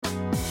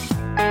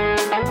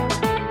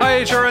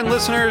HRN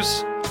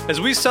listeners.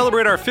 As we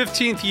celebrate our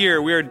 15th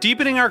year, we are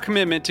deepening our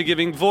commitment to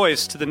giving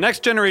voice to the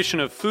next generation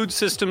of food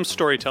systems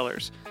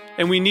storytellers,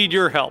 and we need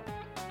your help.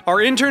 Our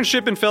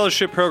internship and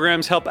fellowship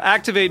programs help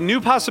activate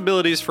new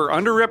possibilities for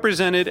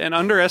underrepresented and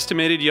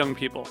underestimated young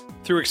people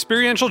through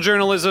experiential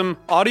journalism,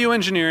 audio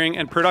engineering,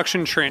 and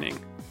production training.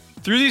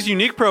 Through these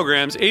unique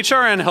programs,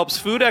 HRN helps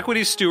food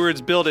equity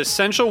stewards build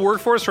essential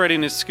workforce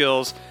readiness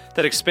skills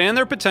that expand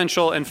their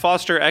potential and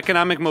foster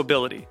economic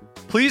mobility.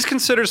 Please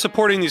consider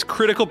supporting these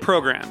critical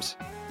programs.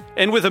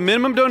 And with a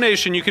minimum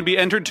donation, you can be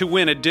entered to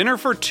win a dinner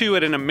for two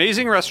at an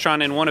amazing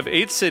restaurant in one of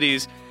 8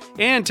 cities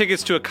and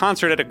tickets to a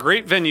concert at a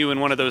great venue in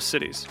one of those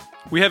cities.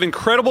 We have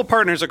incredible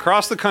partners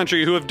across the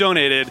country who have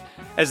donated,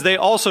 as they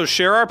also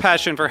share our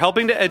passion for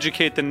helping to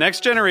educate the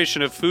next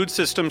generation of food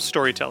systems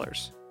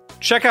storytellers.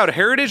 Check out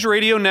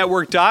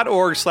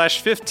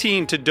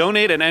heritageradionetwork.org/15 to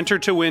donate and enter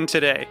to win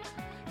today.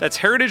 That's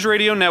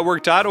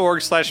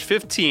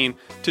heritageradionetwork.org/15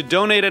 to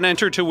donate and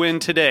enter to win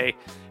today.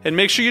 And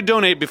make sure you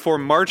donate before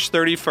March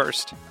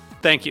 31st.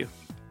 Thank you.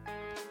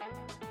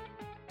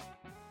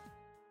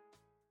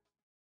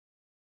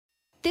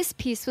 This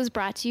piece was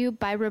brought to you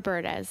by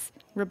Roberta's,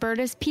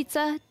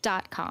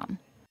 robertaspizza.com.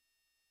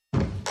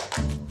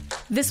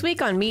 This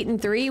week on Meat and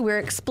Three, we're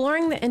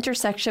exploring the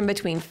intersection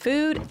between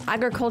food,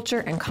 agriculture,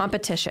 and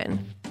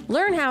competition.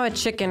 Learn how a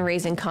chicken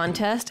raising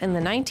contest in the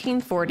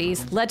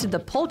 1940s led to the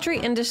poultry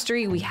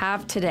industry we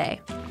have today.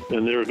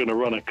 And they were going to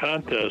run a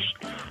contest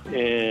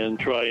and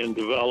try and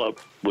develop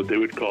what they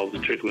would call the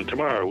chicken of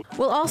tomorrow.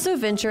 We'll also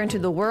venture into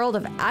the world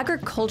of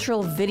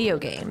agricultural video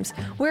games,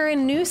 where a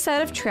new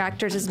set of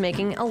tractors is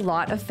making a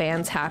lot of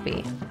fans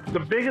happy. The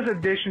biggest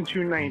addition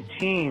to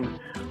 19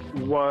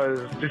 was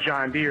the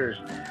John Deere's.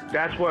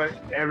 That's what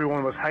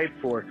everyone was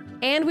hyped for.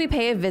 And we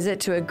pay a visit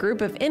to a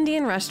group of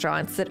Indian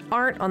restaurants that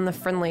aren't on the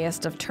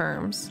friendliest of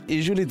terms.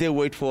 Usually they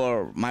wait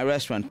for my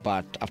restaurant,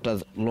 but after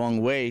a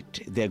long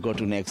wait, they go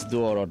to next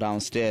door or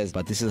downstairs.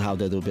 But this is how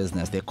they do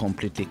business. They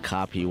completely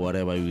copy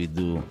whatever we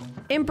do.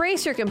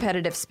 Embrace your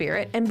competitive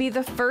spirit and be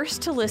the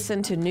first to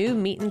listen to new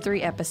Meat and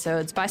Three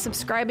episodes by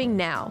subscribing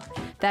now.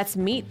 That's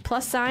Meat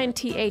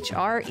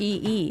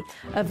 +THREE,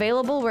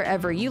 available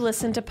wherever you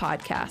listen to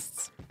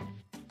podcasts.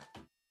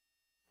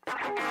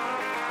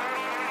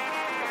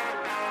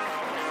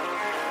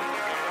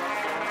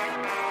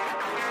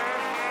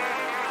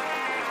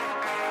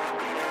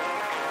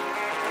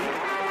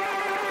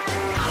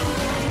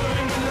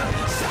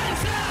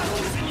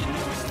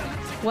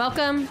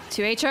 Welcome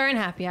to HRN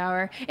Happy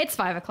Hour. It's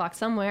 5 o'clock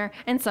somewhere,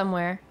 and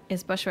somewhere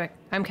is Bushwick.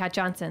 I'm Kat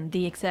Johnson,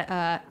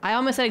 I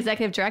almost said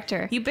executive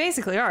director. You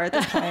basically are at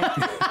this point.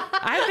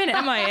 I've been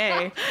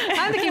MIA.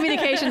 I'm the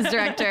communications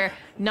director,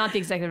 not the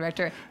executive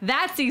director.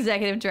 That's the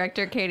executive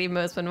director, Katie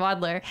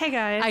Mosman-Wadler. Hey,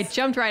 guys. I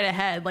jumped right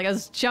ahead. Like I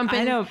was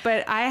jumping. I know,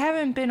 but I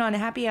haven't been on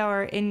Happy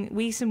Hour in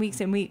weeks and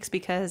weeks and weeks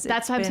because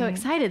that's why I'm so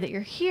excited that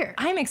you're here.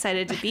 I'm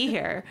excited to be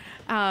here.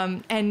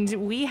 And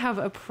we have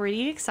a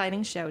pretty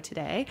exciting show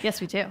today.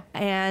 Yes, we do.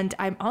 And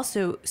I'm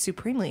also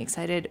supremely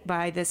excited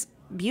by this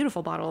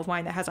beautiful bottle of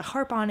wine that has a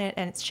harp on it,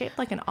 and it's shaped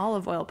like an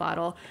olive oil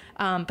bottle.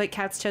 But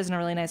Kat's chosen a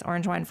really nice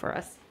orange wine for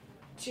us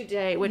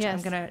today, which I'm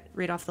going to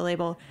read off the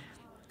label.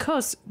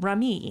 Cos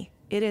Rami.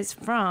 It is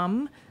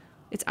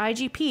it's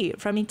IGP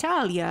from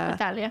Italia.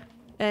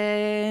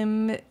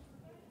 It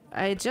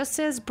just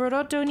says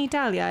Prodotto in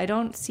Italia. I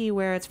don't see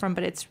where it's from,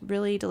 but it's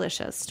really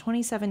delicious.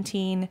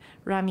 2017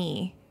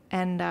 Rami.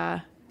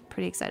 And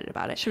pretty excited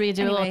about it. Should we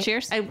do a little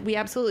cheers? We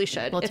absolutely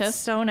should. It's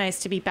toast? So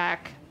nice to be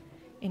back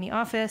in the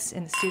office,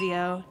 in the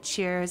studio.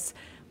 Cheers.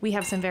 We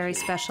have some very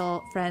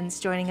special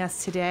friends joining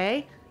us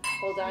today.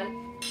 Hold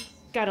on.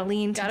 Gotta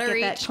lean to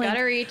get that clink.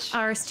 Gotta reach.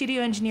 Our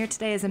studio engineer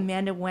today is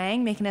Amanda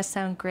Wang, making us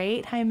sound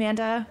great. Hi,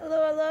 Amanda.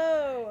 Hello,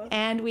 hello.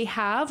 And we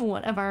have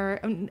one of our,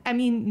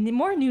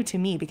 more new to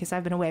me because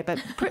I've been away, but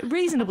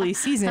reasonably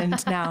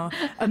seasoned now.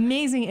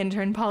 Amazing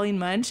intern, Pauline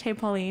Munch. Hey,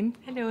 Pauline.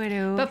 Hello,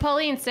 hello. But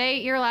Pauline, say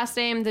your last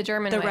name the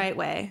German way. The right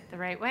way. The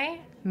right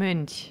way?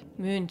 Munch.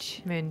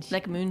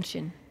 Like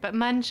München. But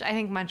Munch, I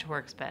think Munch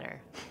works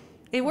better.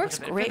 It works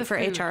great for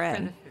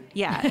HRN.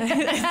 Yeah.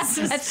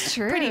 That's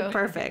true. Pretty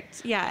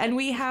perfect. Yeah. And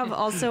we have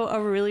also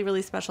a really,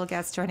 really special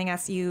guest joining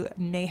us. You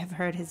may have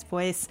heard his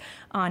voice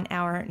on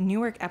our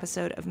Newark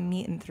episode of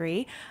Meat and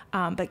Three.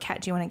 But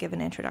Kat, do you want to give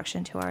an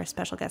introduction to our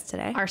special guest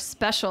today? Our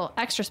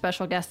extra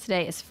special guest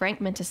today is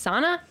Frank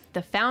Mentesana,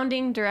 the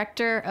founding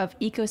director of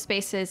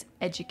Ecospaces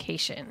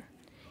Education.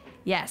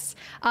 Yes.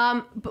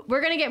 But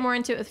we're going to get more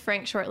into it with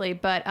Frank shortly,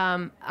 but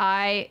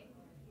I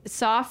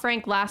saw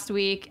Frank last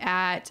week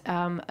at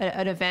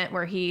an event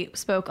where he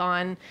spoke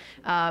on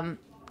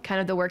kind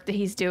of the work that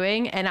he's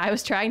doing. And I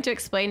was trying to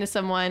explain to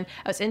someone,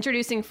 I was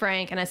introducing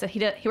Frank, and I said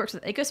he works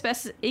with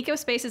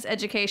Ecospaces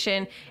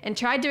Education, and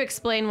tried to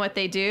explain what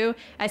they do.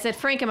 I said,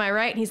 Frank, am I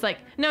right? And he's like,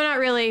 no, not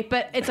really,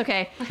 but it's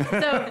okay.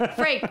 So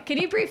Frank, can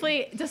you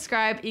briefly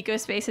describe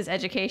Ecospaces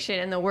Education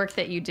and the work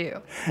that you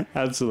do?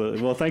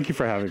 Absolutely. Well, thank you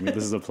for having me.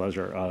 This is a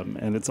pleasure.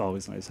 And it's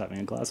always nice having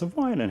a glass of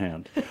wine in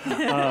hand.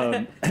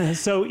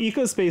 So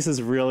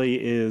Ecospaces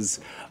really is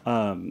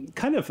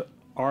kind of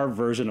our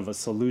version of a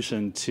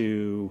solution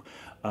to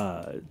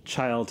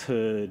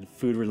childhood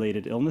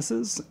food-related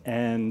illnesses,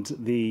 and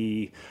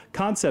the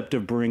concept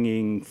of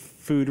bringing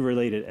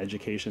food-related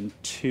education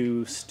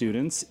to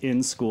students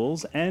in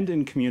schools and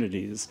in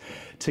communities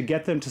to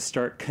get them to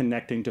start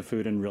connecting to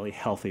food in really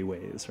healthy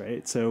ways,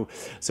 right? So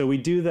we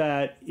do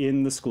that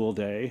in the school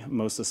day,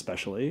 most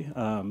especially,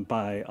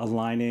 by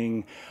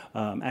aligning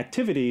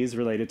activities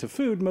related to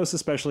food, most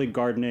especially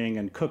gardening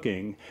and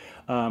cooking,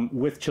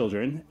 with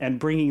children, and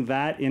bringing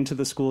that into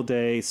the school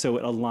day so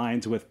it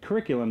aligns with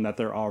curriculum that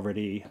they're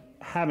already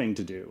having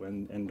to do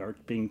and are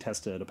being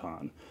tested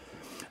upon.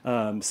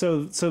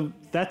 So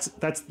that's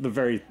the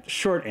very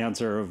short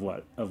answer of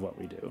what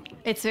we do.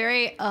 It's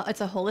very it's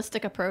a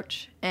holistic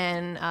approach,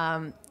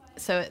 and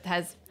so it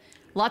has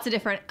lots of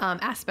different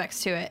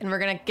aspects to it, and we're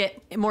gonna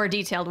get more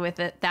detailed with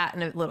that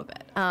in a little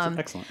bit.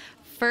 Excellent.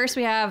 First,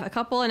 we have a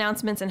couple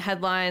announcements and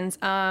headlines.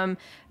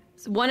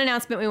 One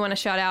announcement we want to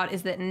shout out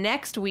is that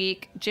next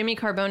week, Jimmy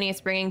Carbone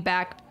is bringing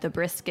back the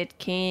Brisket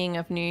King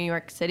of New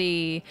York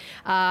City.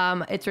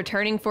 It's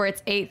returning for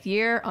its 8th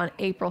year on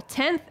April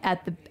 10th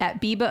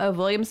at Biba of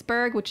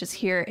Williamsburg, which is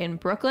here in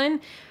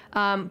Brooklyn.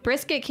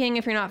 Brisket King,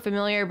 if you're not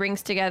familiar,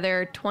 brings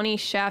together 20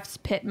 chefs,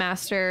 pit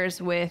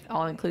masters with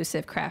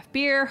all-inclusive craft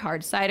beer,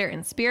 hard cider,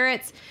 and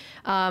spirits.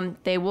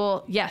 They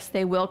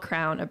will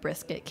crown a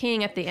Brisket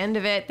King at the end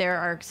of it. There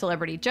are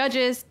celebrity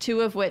judges,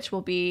 2 of which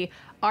will be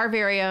our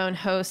very own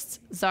hosts,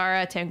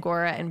 Zara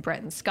Tangora and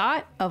Bretton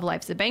Scott of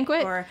Life's a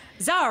Banquet. Or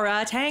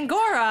Zara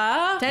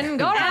Tangora. And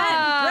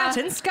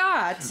Bretton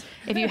Scott.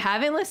 If you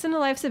haven't listened to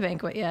Life's a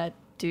Banquet yet,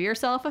 do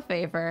yourself a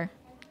favor.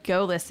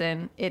 Go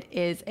listen. It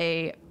is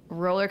a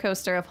roller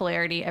coaster of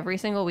hilarity every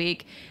single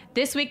week.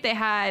 This week they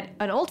had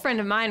an old friend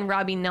of mine,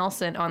 Robbie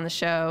Nelson, on the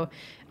show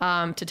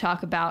to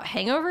talk about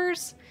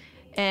hangovers.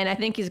 And I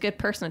think he's a good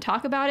person to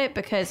talk about it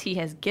because he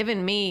has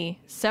given me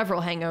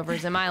several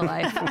hangovers in my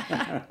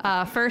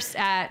life. First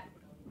at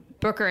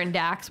Booker and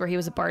Dax, where he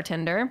was a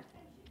bartender.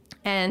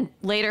 And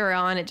later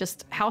on at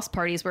just house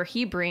parties where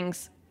he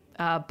brings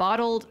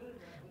bottled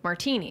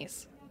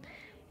martinis.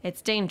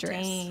 It's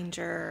dangerous.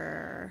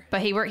 Danger.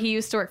 But he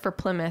used to work for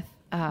Plymouth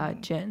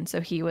Gin, so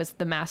he was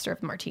the master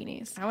of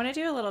martinis. I want to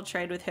do a little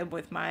trade with him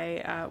with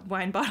my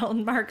wine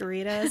bottled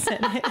margaritas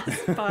and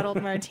his bottled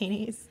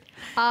martinis.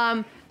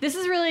 This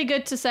is really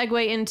good to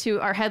segue into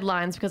our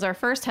headlines because our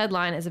first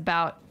headline is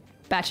about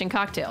batching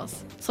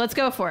cocktails. So let's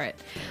go for it.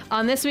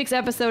 On this week's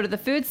episode of The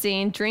Food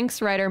Scene,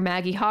 drinks writer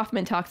Maggie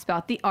Hoffman talks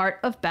about the art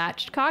of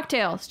batched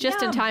cocktails,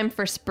 just in time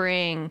for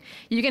spring.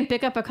 You can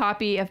pick up a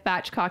copy of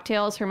Batch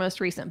Cocktails, her most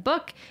recent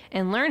book,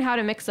 and learn how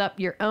to mix up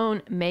your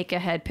own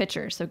make-ahead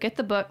pitcher. So get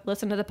the book,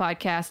 listen to the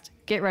podcast,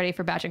 get ready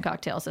for batching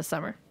cocktails this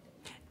summer.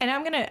 And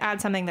I'm going to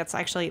add something that's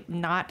actually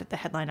not the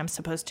headline I'm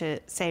supposed to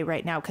say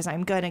right now because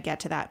I'm going to get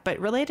to that, but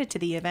related to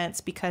the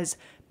events because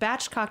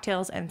batch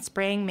cocktails and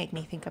spring make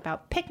me think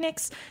about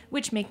picnics,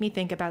 which make me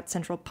think about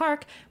Central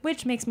Park,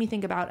 which makes me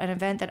think about an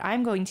event that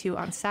I'm going to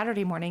on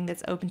Saturday morning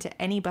that's open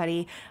to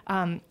anybody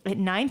at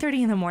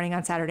 9:30 in the morning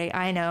on Saturday.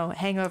 I know,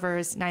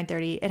 hangovers,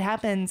 9:30. It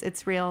happens.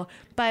 It's real.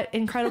 But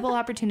incredible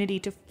opportunity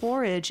to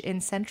forage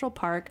in Central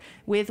Park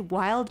with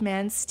wild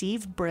man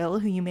Steve Brill,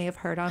 who you may have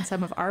heard on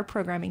some of our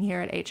programming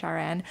here at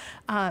HRN.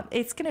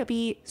 It's going to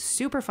be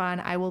super fun.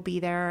 I will be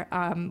there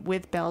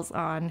with bells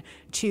on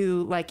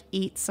to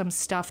eat some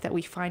stuff that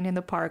we find in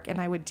the park, and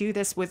I would do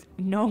this with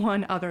no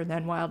one other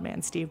than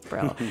Wildman Steve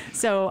Brill.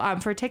 So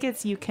for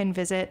tickets, you can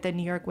visit the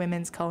New York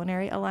Women's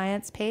Culinary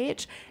Alliance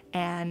page,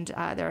 and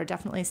there are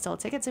definitely still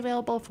tickets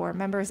available for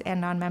members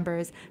and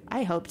non-members.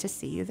 I hope to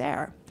see you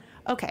there.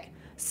 Okay,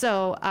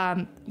 so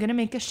I'm going to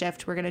make a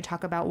shift. We're going to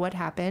talk about what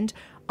happened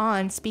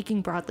on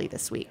Speaking Broadly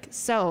this week.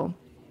 So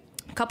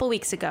a couple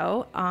weeks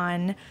ago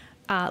on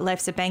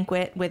Life's a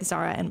Banquet with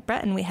Zara and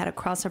Bretton, we had a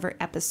crossover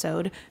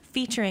episode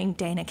featuring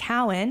Dana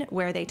Cowan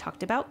where they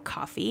talked about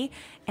coffee.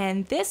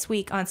 And this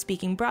week on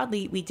Speaking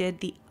Broadly, we did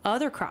the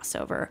other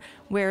crossover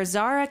where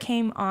Zara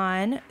came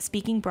on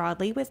Speaking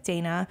Broadly with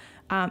Dana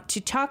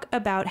to talk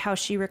about how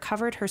she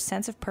recovered her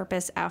sense of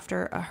purpose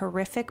after a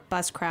horrific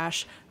bus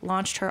crash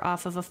launched her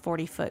off of a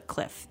 40-foot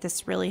cliff.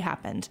 This really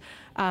happened.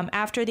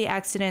 After the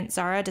accident,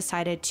 Zara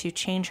decided to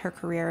change her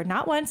career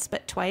not once,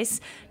 but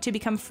twice to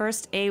become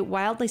first a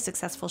wildly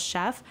successful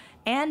chef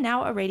and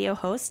now a radio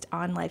host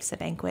on Life's a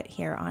Banquet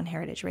here on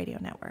Heritage Radio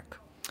Network.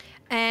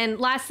 And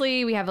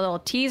lastly, we have a little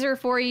teaser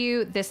for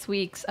you. This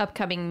week's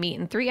upcoming Meat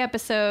and 3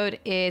 episode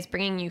is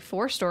bringing you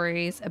 4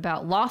 stories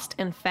about lost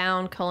and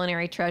found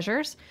culinary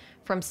treasures,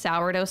 from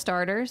sourdough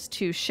starters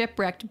to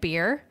shipwrecked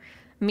beer.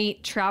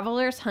 Meet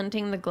travelers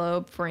hunting the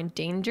globe for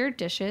endangered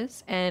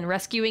dishes and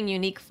rescuing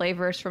unique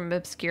flavors from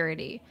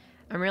obscurity.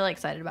 I'm really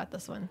excited about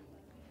this one.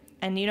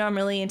 And you know I'm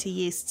really into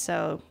yeast,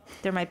 so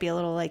there might be a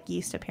little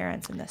yeast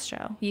appearance in this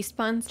show. Yeast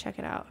puns? Check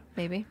it out.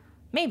 Maybe.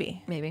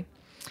 Maybe.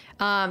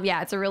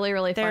 Yeah, it's a really,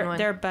 really fun one.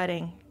 They're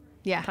budding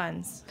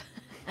puns.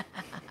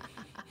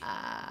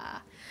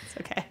 It's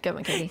okay. Good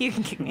one, Katie. You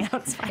can kick me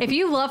out. It's fine. If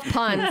you love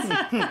puns,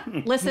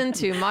 listen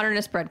to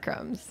Modernist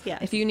Breadcrumbs.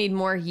 Yes. If you need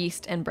more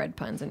yeast and bread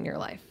puns in your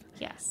life.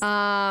 Yes.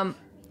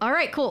 All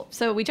right, cool.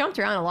 So we jumped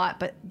around a lot,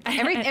 but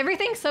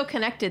everything's so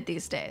connected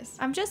these days.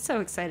 I'm just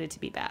so excited to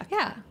be back.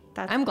 Yeah,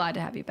 I'm glad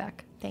to have you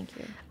back. Thank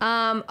you.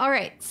 All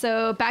right,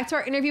 so back to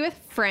our interview with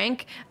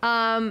Frank.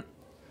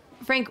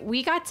 Frank,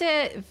 we got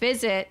to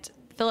visit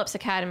Phillips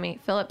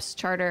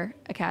Charter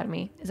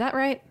Academy. Is that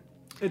right?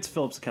 It's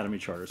Phillips Academy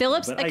Charter School.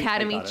 Phillips but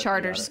Academy I got it.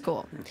 Charter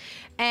School.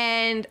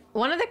 And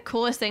one of the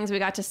coolest things we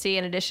got to see,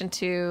 in addition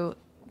to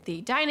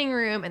the dining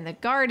room and the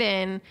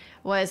garden,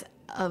 was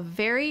a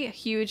very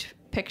huge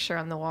picture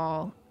on the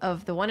wall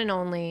of the one and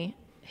only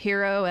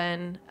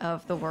heroine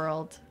of the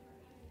world,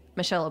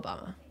 Michelle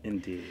Obama.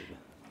 Indeed.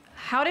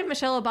 How did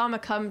Michelle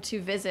Obama come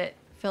to visit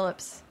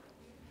Phillips?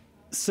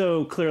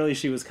 So clearly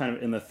she was kind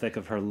of in the thick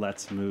of her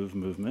Let's Move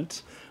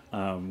movement,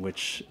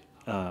 which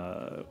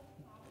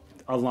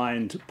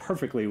aligned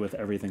perfectly with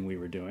everything we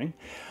were doing.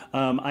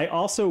 I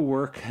also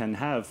work and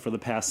have for the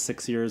past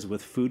 6 years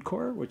with Food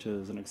Corps, which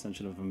is an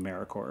extension of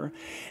AmeriCorps.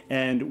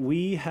 And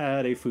we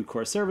had a Food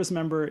Corps service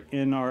member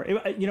in our,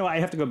 I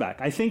have to go back.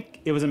 I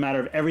think it was a matter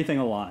of everything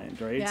aligned,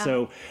 right? Yeah.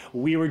 So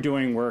we were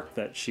doing work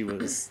that she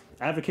was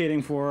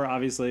advocating for,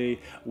 obviously.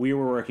 We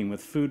were working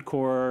with Food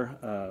Corps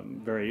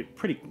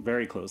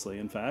very closely,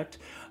 in fact.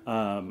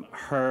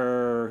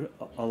 Her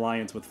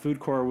alliance with Food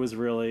Corps was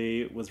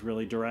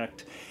really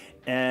direct.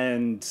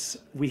 And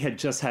we had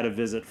just had a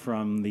visit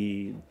from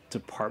the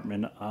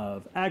Department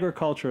of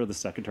Agriculture, the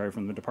secretary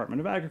from the Department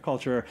of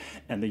Agriculture,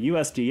 and the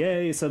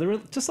USDA. So there were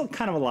just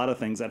kind of a lot of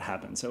things that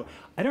happened. So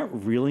I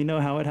don't really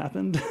know how it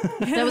happened.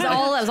 That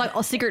was like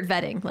all secret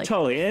vetting. Like,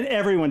 totally. And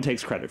everyone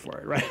takes credit for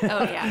it, right?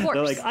 Oh, yeah. Of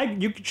course. They're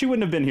like, she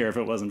wouldn't have been here if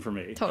it wasn't for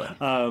me. Totally.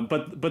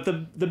 But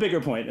the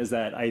bigger point is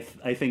that I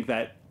think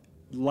that,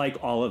 like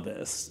all of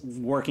this,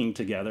 working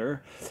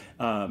together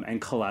and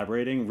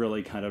collaborating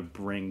really kind of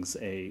brings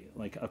a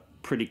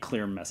pretty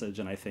clear message,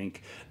 and I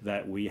think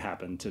that we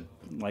happened to,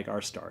 like,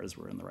 our stars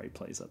were in the right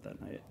place at that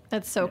night.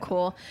 That's so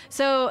cool.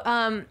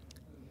 So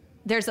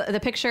there's the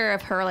picture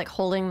of her like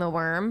holding the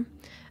worm.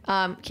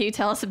 Can you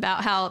tell us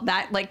about how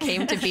that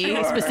came to be,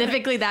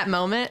 specifically that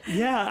moment?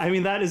 Yeah, I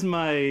mean, that is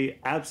my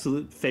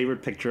absolute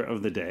favorite picture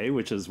of the day,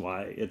 which is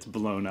why it's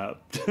blown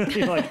up.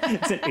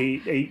 It's an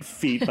 8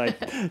 feet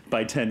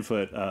by 10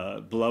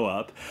 foot blow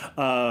up.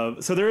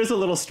 So there is a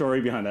little story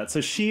behind that. So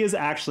she is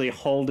actually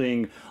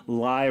holding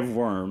live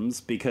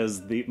worms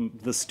because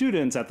the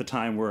students at the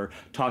time were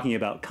talking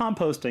about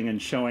composting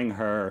and showing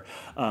her.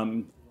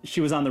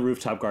 She was on the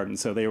rooftop garden,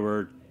 so they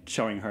were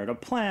showing her to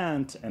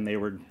plant,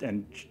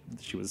 and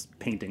she was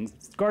painting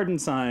garden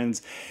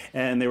signs,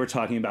 and they were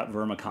talking about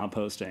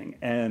vermicomposting.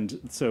 And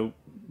so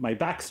my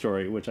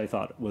backstory, which I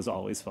thought was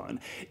always fun,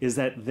 is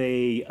that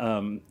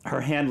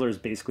her handlers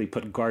basically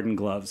put garden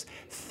gloves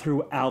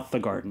throughout the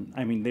garden.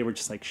 I mean, they were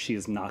just like, she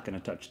is not going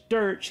to touch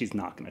dirt. She's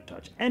not going to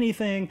touch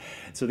anything.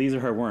 So these are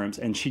her worms.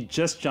 And she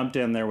just jumped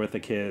in there with the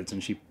kids,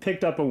 and she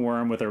picked up a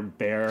worm with her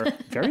bare,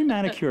 very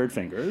manicured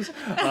fingers,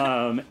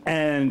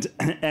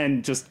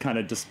 and just kind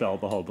of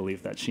dispelled the whole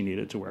belief that she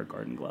needed to wear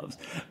garden gloves.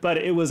 But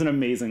it was an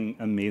amazing,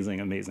 amazing,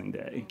 amazing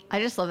day. I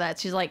just love that.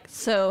 She's like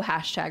so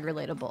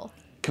 #relatable.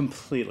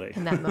 Completely.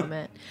 In that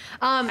moment.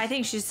 I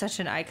think she's such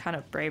an icon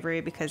of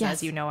bravery because,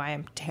 as you know, I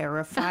am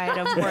terrified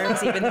of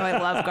worms, even though I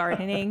love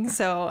gardening.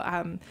 So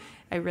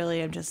I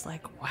really am just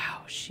like,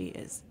 wow, she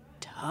is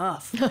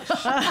tough.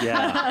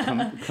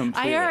 Yeah,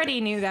 completely. I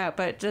already knew that,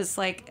 but just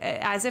like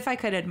as if I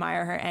could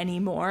admire her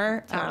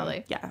anymore.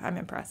 Totally. Yeah, I'm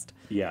impressed.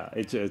 Yeah,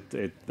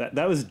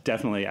 that was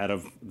definitely, out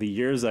of the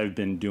years I've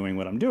been doing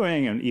what I'm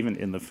doing, and even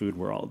in the food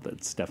world,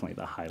 that's definitely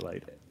the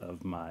highlight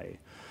of my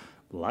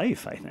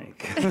life, I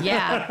think.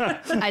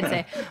 Yeah, I'd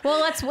say. Well,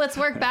 let's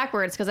work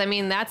backwards, because I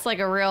mean that's like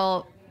a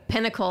real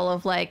pinnacle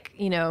of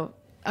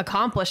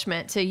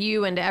accomplishment to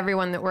you and to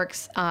everyone that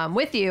works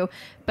with you.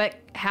 But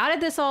how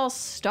did this all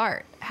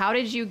start? How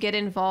did you get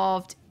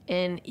involved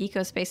in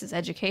Ecospaces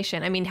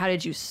education? I mean, how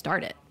did you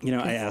start it?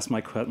 I ask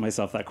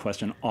myself that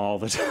question all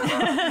the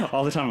time.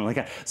 All the time. I'm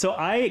like, so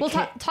I... Well,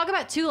 talk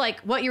about, too,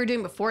 what you were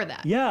doing before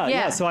that.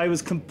 Yeah. So I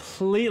was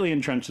completely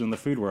entrenched in the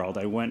food world.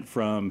 I went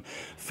from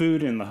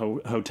food in the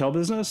hotel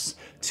business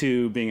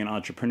to being an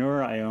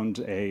entrepreneur. I owned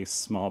a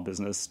small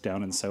business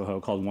down in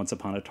Soho called Once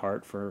Upon a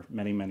Tart for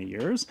many, many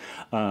years.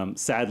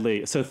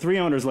 Sadly, so 3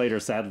 owners later,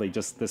 sadly,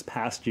 just this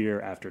past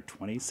year, after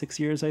 26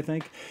 years, I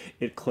think,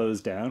 it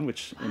closed down,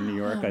 which in New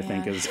York, I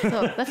think is...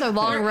 So that's a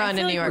long run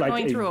in New York. We're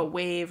going through a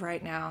wave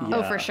right now. Yeah.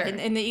 Oh, for sure.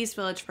 In the East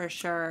Village, for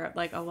sure.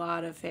 A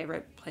lot of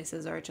favorite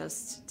places are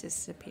just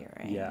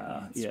disappearing.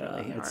 Yeah, it's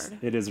really hard.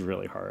 It is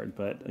really hard.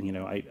 But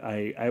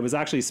I was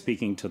actually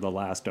speaking to the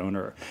last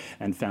owner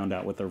and found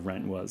out what the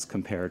rent was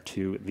compared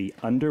to the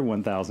under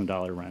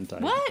 $1,000 rent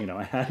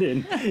I had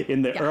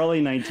in the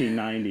early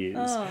 1990s.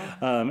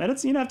 Oh. And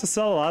it's have to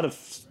sell a lot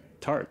of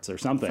tarts or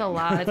something. It's a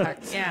lot of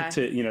tarts. Yeah.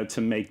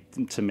 to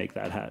make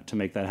that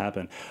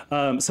happen.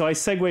 So I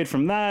segued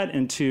from that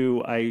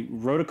into, I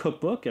wrote a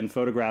cookbook and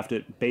photographed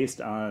it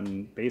based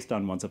on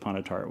Once Upon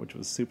a Tart, which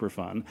was super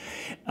fun.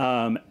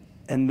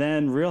 and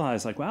then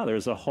realized like, wow,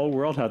 there's a whole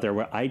world out there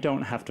where I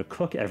don't have to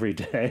cook every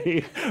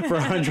day for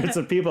hundreds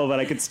of people,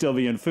 but I could still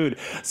be in food.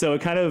 So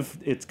it kind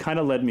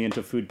of led me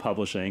into food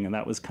publishing, and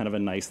that was kind of a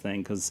nice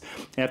thing, because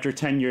after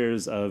 10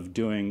 years of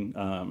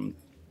doing,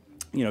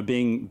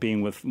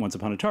 being with Once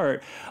Upon a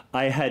Tart,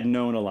 I had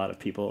known a lot of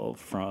people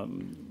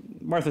from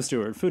Martha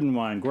Stewart, Food and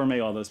Wine, Gourmet,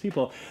 all those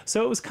people.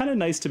 So it was kind of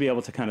nice to be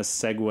able to kind of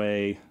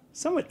segue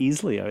somewhat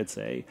easily, I would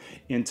say,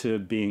 into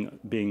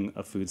being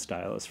a food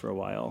stylist for a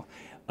while.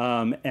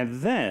 And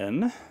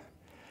then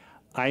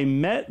I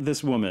met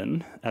this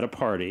woman at a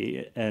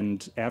party,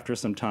 and after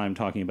some time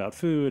talking about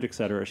food, et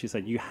cetera, she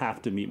said, "You have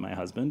to meet my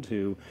husband,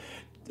 who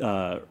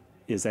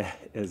is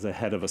a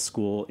head of a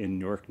school in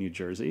Newark, New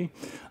Jersey."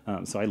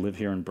 So I live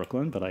here in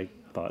Brooklyn, but I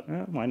thought,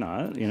 why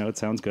not? It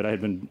sounds good. I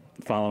had been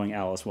following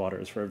Alice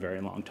Waters for a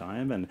very long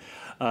time, and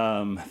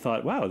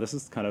thought, wow, this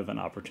is kind of an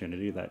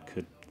opportunity that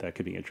could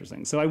be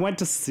interesting. So I went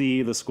to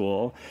see the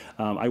school.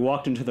 I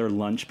walked into their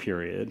lunch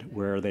period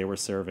where they were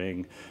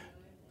serving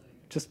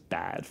just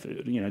bad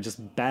food,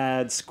 just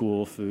bad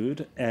school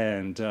food.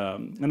 And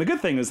the good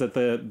thing is that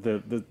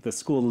the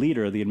school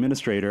leader, the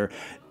administrator,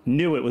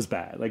 knew it was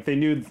bad. Like they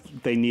knew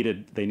they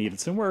needed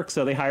some work,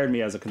 so they hired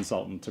me as a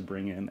consultant to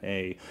bring in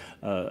a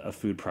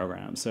food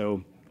program.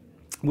 So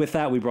with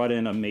that, we brought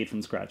in a made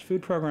from scratch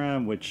food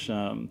program, which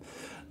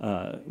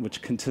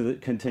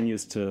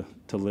continues to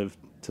live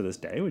to this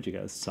day, which you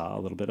guys saw a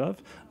little bit of.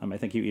 I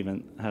think you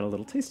even had a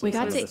little taste. We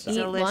got to eat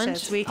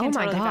lunch. We can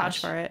totally vouch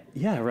for it.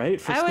 Yeah,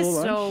 right. For I was school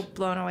lunch. so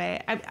blown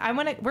away.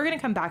 We're gonna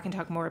come back and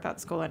talk more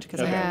about school lunch,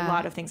 because I have a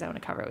lot of things I want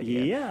to cover with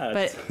you. Yeah.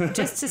 But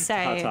just to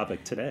say, hot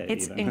topic today.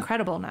 It's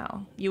incredible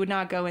now. You would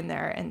not go in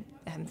there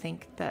and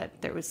think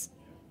that there was,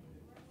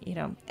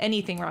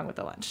 anything wrong with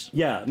the lunch.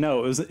 Yeah,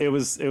 no, it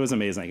was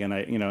amazing, and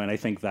I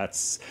think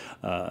that's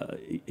a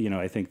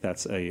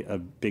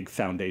big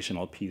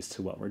foundational piece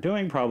to what we're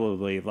doing.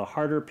 Probably the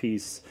harder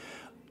piece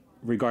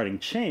regarding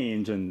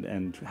change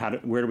and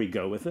where do we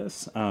go with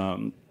this.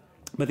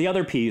 But the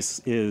other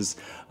piece is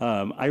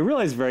I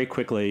realized very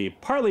quickly,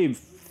 partly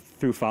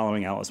through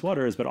following Alice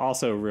Waters, but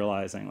also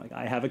realizing like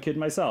I have a kid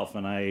myself,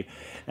 and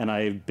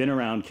I've been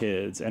around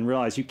kids, and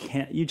realize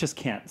you just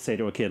can't say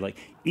to a kid like,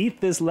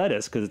 eat this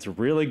lettuce because it's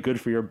really good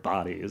for your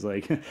body. It's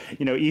like,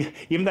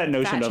 even that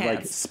notion of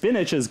like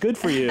spinach is good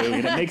for you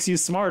and it makes you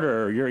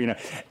smarter.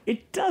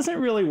 It doesn't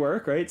really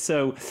work, right?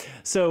 So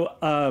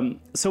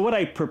what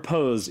I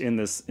propose in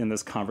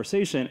this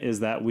conversation is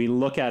that we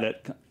look at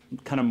it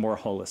kind of more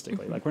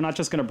holistically. Like we're not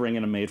just going to bring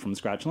in a made from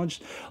scratch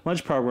lunch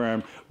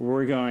program.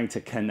 We're going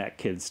to connect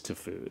kids to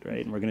food,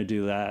 right? And we're going to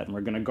do that, and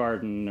we're going to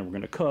garden, and we're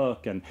going to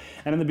cook. And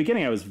in the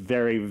beginning, I was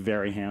very,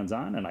 very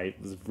hands-on, and I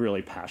was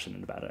really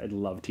passionate about it. I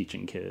love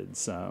teaching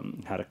kids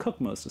how to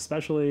cook, most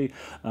especially.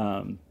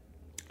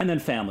 And then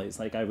families,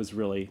 like I was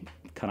really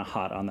kind of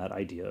hot on that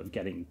idea of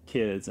getting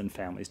kids and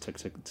families to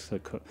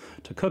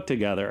cook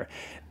together.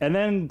 And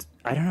then,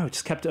 I don't know, it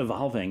just kept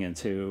evolving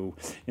into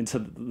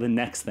the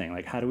next thing.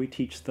 Like, how do we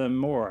teach them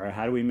more?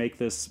 How do we make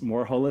this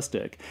more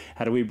holistic?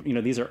 How do we,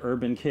 these are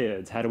urban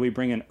kids. How do we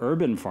bring in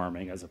urban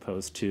farming as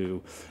opposed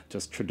to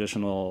just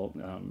traditional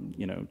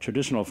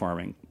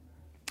farming?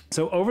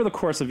 So over the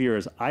course of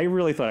years, I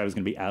really thought I was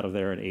going to be out of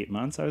there in 8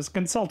 months. I was a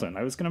consultant.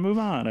 I was going to move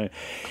on.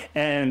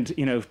 And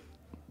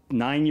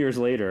 9 years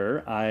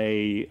later,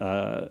 I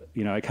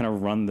kind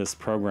of run this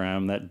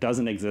program that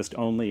doesn't exist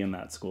only in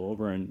that school.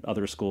 We're in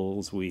other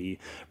schools. We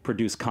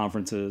produce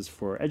conferences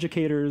for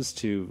educators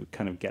to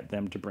kind of get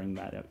them to bring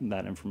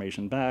that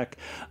information back.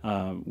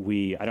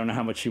 I don't know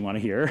how much you want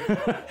to hear,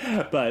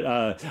 but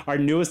our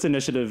newest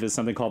initiative is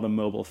something called the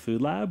Mobile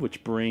Food Lab,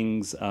 which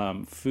brings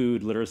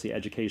food literacy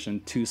education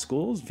to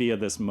schools via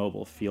this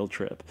mobile field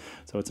trip.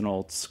 So it's an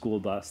old school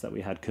bus that we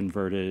had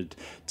converted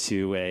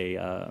to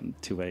a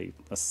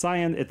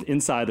science.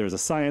 Inside there's a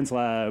science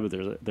lab,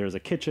 there's a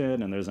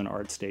kitchen, and there's an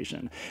art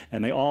station,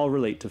 and they all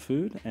relate to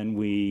food. And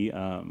we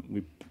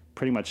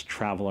pretty much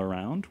travel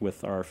around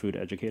with our food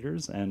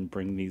educators and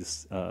bring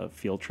these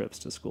field trips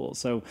to schools.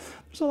 So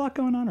there's a lot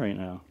going on right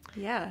now.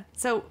 Yeah.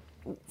 So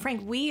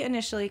Frank, we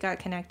initially got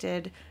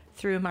connected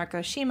through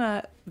Marco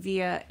Shima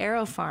via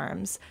Aero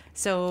Farms.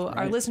 So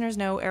our listeners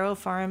know Aero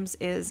Farms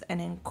is an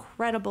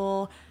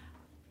incredible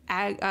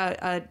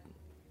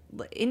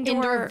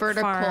indoor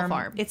vertical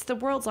farm. It's the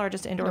world's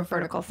largest indoor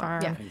vertical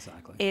farm. Yeah.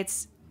 Exactly.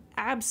 It's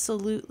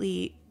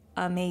absolutely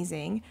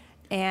amazing.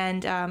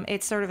 And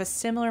it's sort of a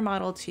similar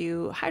model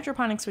to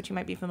hydroponics, which you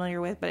might be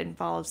familiar with, but it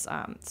involves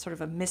sort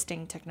of a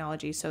misting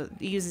technology. So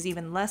it uses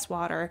even less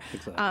water.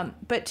 Exactly.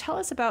 But tell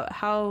us about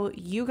how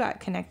you got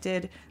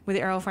connected with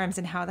Aero Farms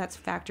and how that's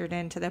factored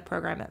into the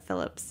program at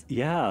Phillips.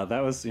 Yeah,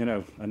 that was,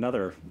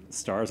 another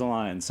stars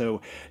aligned.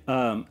 So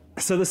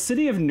the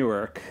city of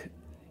Newark,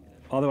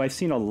 although I've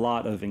seen a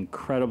lot of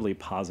incredibly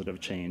positive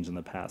change in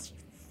the past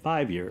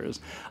 5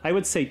 years, I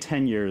would say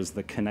 10 years,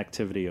 the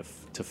connectivity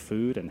to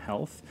food and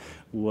health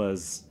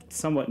was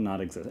somewhat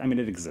not exist. I mean,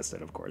 it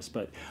existed, of course,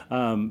 but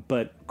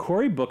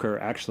Cory Booker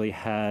actually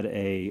had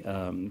a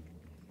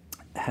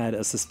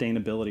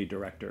sustainability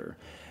director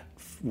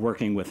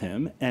working with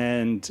him,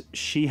 and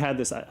she had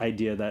this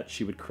idea that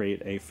she would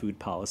create a food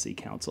policy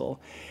council.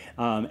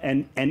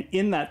 And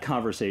in that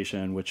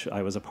conversation, which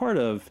I was a part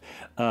of,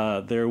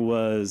 there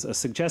was a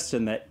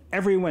suggestion that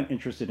everyone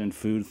interested in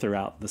food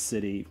throughout the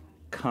city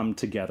come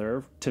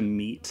together to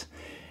meet.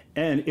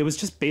 And it was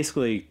just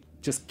basically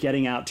just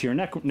getting out to your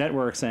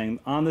network saying,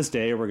 on this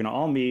day, we're going to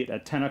all meet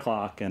at 10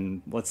 o'clock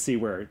and let's see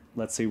where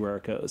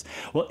it goes.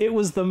 Well, it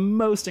was the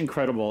most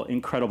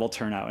incredible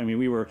turnout. I mean,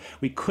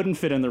 we couldn't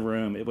fit in the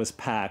room. It was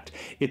packed.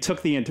 It took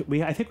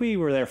I think we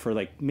were there for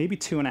like maybe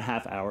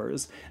 2.5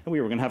 hours, and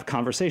we were going to have a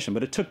conversation,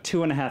 but it took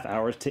 2.5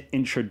 hours to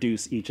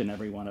introduce each and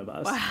every one of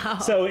us. Wow.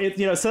 So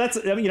so that's,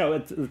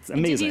 it's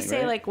amazing. Did you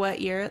say right? like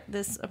what year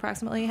this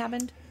approximately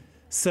happened?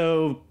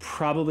 So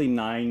probably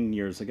 9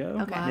 years ago,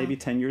 Okay. maybe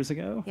 10 years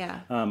ago.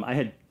 Yeah. I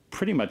had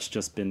pretty much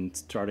just been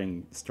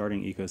starting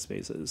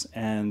Ecospaces,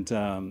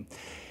 and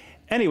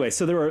anyway,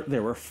 so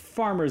there were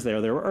farmers there,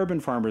 there were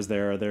urban farmers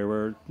there, there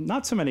were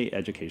not so many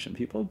education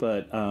people,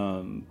 but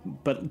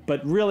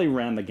really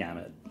ran the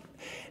gamut,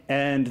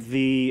 and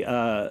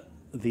the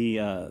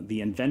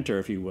inventor,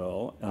 if you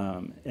will,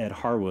 Ed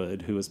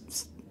Harwood, who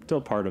was still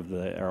part of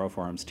the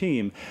AeroFarms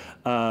team,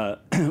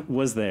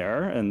 was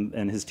there,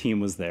 and his team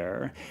was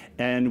there,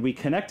 and we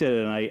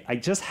connected. And I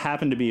just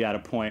happened to be at a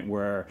point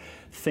where,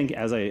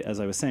 as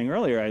I was saying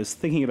earlier, I was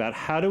thinking about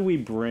how do we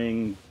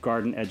bring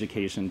garden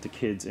education to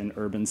kids in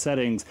urban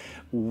settings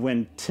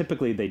when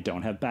typically they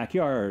don't have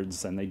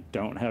backyards and they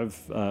don't have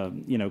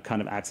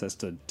kind of access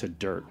to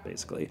dirt,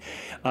 basically.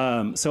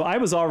 So I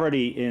was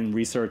already in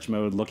research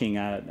mode, looking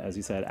at, as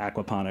you said,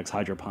 aquaponics,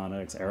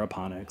 hydroponics,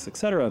 aeroponics,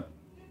 etc.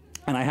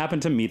 And I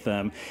happened to meet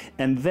them,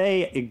 and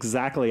they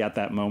exactly at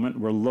that moment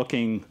were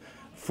looking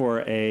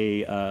for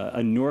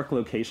a Newark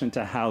location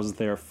to house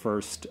their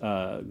first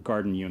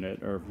garden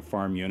unit or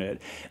farm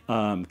unit,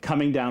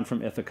 coming down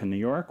from Ithaca, New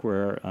York,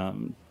 where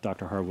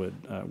Dr. Harwood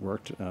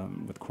worked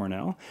with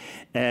Cornell.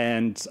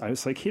 And I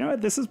was like,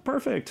 this is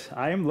perfect.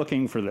 I am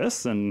looking for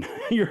this, and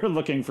you're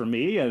looking for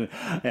me and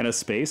a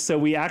space. So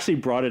we actually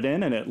brought it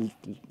in, and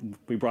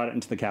we brought it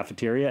into the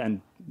cafeteria, and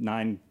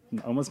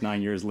almost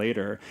 9 years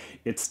later,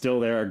 it's still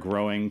there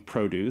growing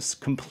produce,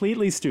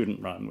 completely student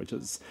run, which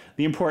is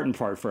the important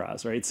part for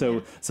us, right?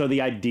 So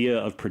the idea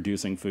of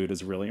producing food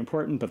is really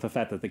important, but the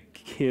fact that the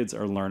kids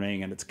are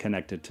learning and it's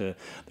connected to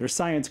their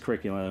science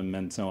curriculum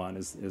and so on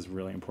is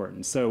really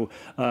important. So,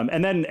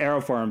 and then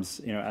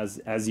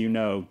AeroFarms, as you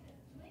know,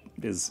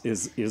 is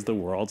the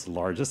world's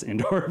largest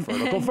indoor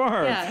vertical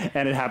farm,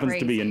 and it happens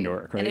to be in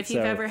Newark, right? And if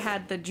you've ever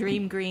had the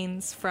Dream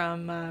Greens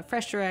from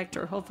Fresh Direct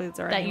or Whole Foods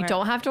or that anywhere, you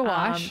don't have to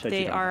wash,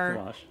 they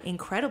are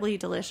incredibly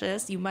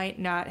delicious. You might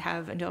not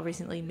have until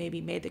recently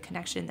maybe made the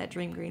connection that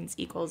Dream Greens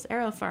equals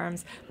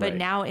AeroFarms, but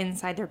now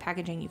inside their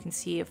packaging you can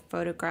see a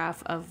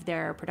photograph of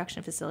their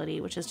production facility,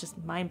 which is just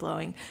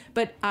mind-blowing.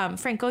 But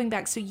Frank, going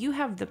back, so you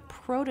have the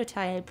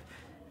prototype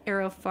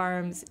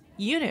AeroFarms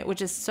unit,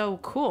 which is so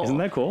cool. Isn't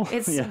that cool?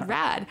 It's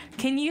rad.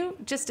 Can you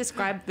just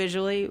describe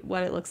visually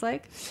what it looks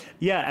like?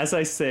 Yeah, as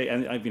I say,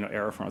 and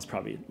AeroFarms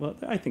probably, well,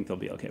 I think they'll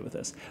be okay with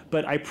this,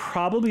 but I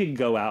probably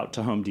go out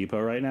to Home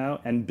Depot right now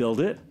and build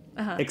it.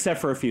 Except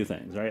for a few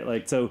things, right?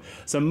 Like so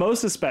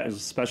most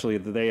especially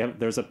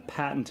there's a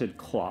patented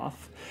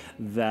cloth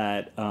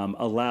that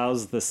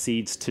allows the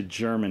seeds to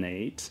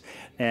germinate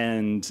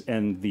and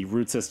the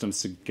root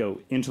systems to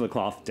go into the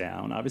cloth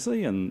down,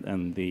 obviously,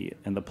 and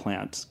the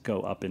plant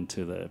go up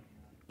into the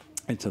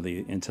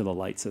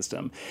light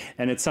system.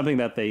 And it's something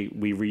that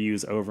we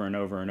reuse over and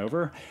over and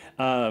over.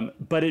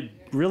 But it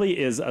really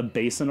is a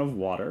basin of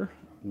water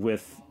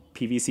with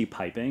PVC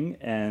piping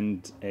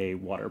and a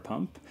water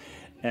pump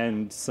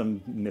and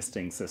some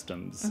misting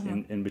systems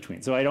in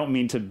between. So I don't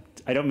mean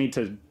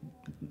to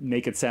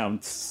make it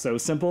sound so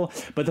simple,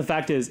 but the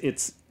fact is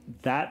it's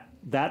that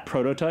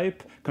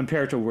prototype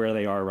compared to where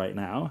they are right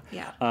now.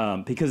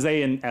 Because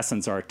they in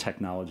essence are a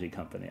technology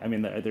company. I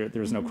mean,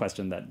 there's no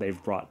question that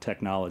they've brought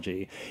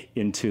technology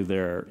into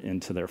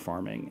their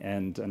farming,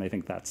 and I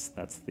think that's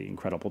the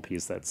incredible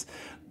piece that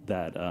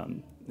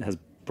has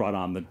brought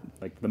on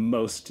the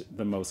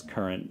most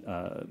current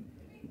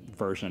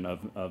version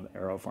of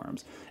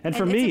AeroFarms. And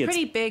for me, it's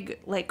a pretty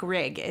big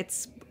rig.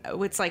 It's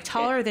like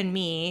taller than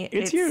me.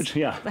 It's huge.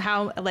 Yeah.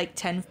 How, like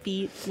 10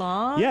 feet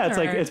long? Yeah,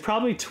 it's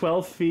probably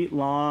 12 feet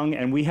long,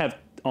 and we have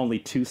only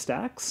 2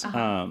 stacks.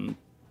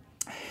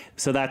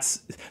 So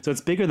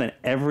it's bigger than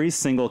every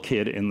single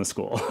kid in the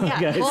school.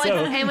 Yeah. Okay,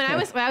 well, and when I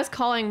was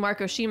calling Mark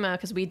Oshima,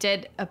 because we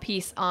did a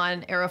piece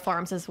on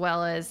AeroFarms as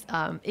well as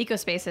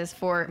Ecospaces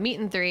for Meat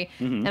and Three,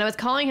 and I was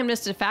calling him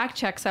just to fact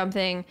check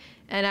something,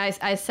 and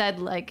I said,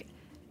 like,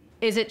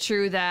 is it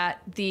true that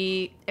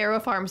the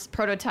AeroFarms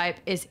prototype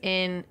is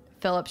in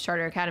Phillips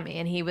Charter Academy?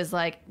 And he was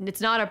like,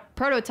 it's not a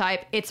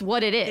prototype, it's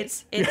what it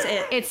is.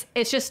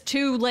 It's just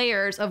 2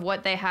 layers of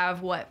what they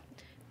have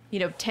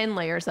 10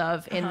 layers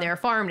of in their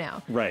farm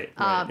now. Right.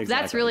 Exactly.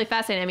 That's really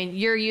fascinating. I mean,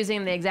 you're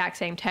using the exact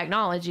same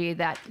technology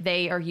that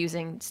they are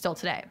using still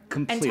today.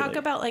 Completely. And talk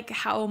about like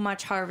how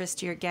much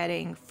harvest you're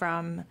getting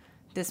from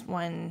this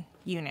one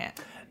unit.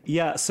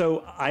 Yeah,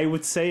 so I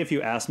would say if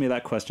you asked me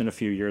that question a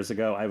few years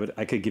ago,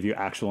 I could give you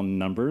actual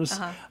numbers.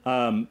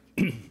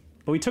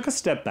 But we took a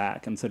step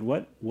back and said,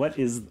 what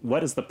is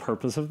the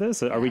purpose of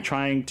this? Are we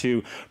trying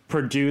to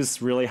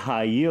produce really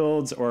high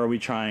yields, or are we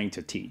trying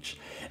to teach?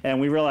 And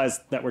we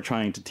realized that we're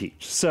trying to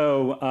teach.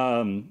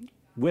 So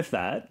with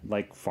that,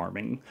 like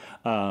farming,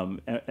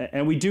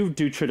 and we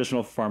do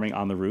traditional farming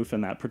on the roof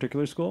in that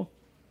particular school.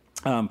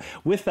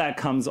 With that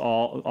comes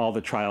all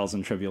the trials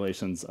and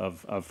tribulations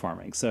of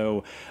farming.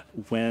 So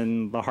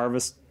when the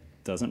harvest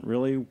doesn't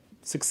really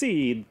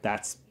succeed,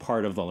 that's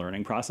part of the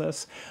learning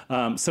process.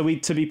 So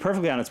to be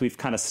perfectly honest, we've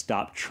kind of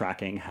stopped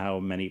tracking how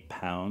many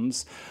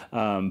pounds,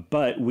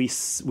 but we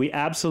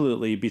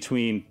absolutely,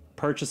 between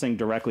purchasing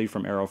directly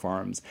from Aero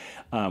Farms,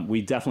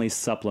 we definitely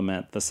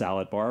supplement the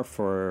salad bar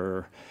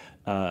for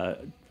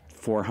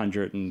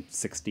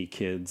 460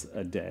 kids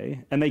a day,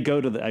 and they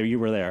go to you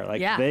were there,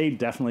 they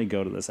definitely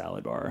go to the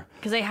salad bar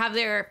because they have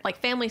their like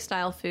family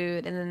style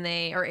food, and then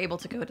they are able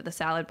to go to the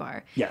salad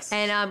bar. Yes.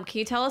 And can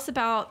you tell us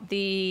about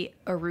the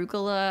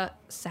arugula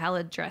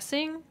salad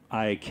dressing?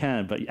 I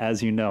can, but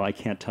as you know, I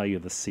can't tell you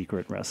the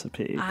secret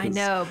recipe. I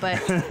know, but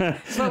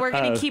we're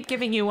going to keep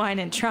giving you wine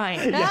and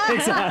trying. Yeah,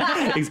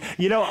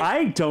 exactly.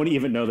 I don't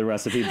even know the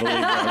recipe, believe it or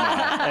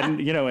not.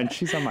 And and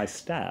she's on my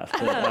staff.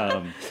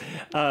 But,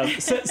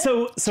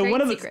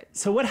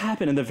 so what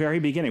happened in the very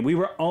beginning?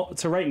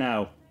 Right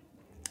now,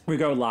 we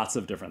grow lots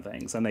of different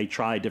things, and they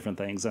try different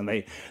things, and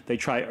they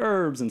try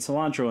herbs and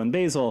cilantro and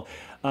basil.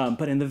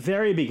 But in the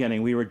very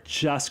beginning, we were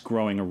just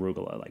growing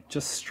arugula, like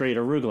just straight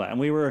arugula. And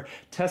we were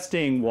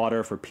testing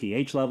water for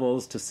pH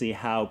levels to see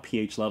how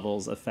pH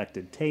levels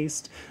affected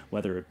taste,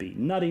 whether it be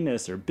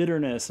nuttiness or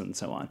bitterness and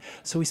so on.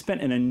 So we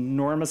spent an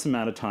enormous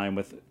amount of time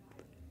with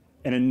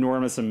an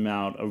enormous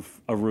amount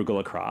of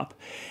arugula crop,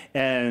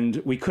 and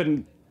we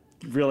couldn't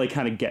really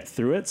kind of get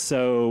through it.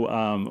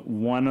 So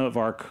one of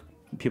our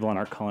people on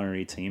our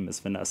culinary team, Miss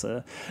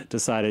Vanessa,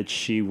 decided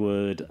she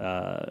would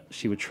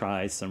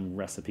try some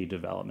recipe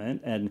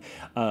development. And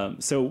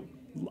so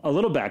a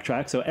little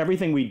backtrack. So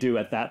everything we do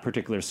at that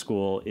particular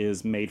school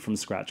is made from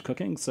scratch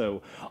cooking.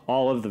 So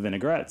all of the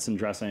vinaigrettes and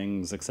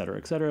dressings, et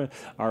cetera,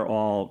 are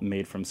all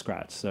made from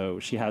scratch. So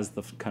she has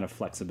the kind of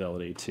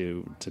flexibility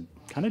to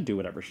kind of do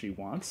whatever she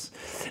wants.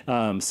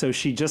 So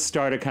she just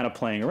started kind of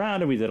playing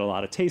around, and we did a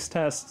lot of taste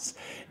tests,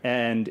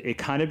 and it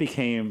kind of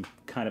became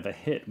kind of a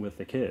hit with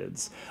the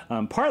kids.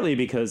 Partly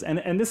because,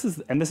 and this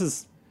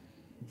is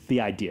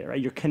the idea,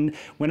 right?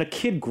 When a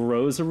kid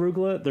grows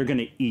arugula, they're going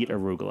to eat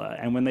arugula,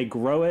 and when they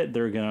grow it,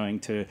 they're going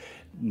to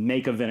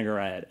make a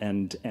vinaigrette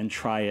and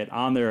try it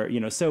on their,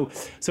 So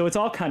it's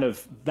all kind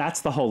of,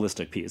 that's the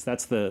holistic piece.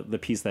 That's the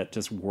piece that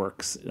just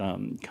works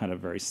kind of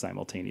very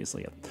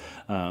simultaneously.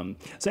 So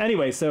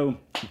anyway, so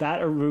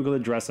that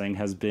arugula dressing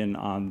has been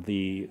on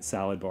the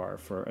salad bar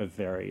for a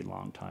very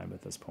long time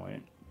at this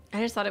point. I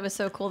just thought it was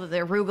so cool that the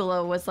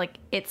arugula was like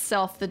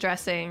itself the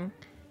dressing.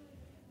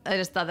 I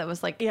just thought that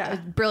was like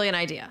a brilliant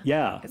idea.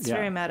 Yeah. It's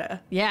very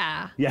meta.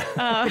 Yeah.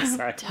 Yeah,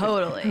 exactly.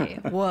 Totally.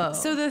 Whoa.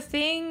 So the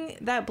thing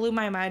that blew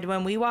my mind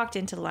when we walked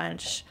into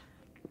lunch,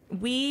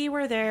 we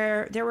were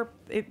there.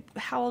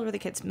 How old were the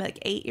kids? Like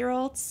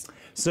 8-year-olds?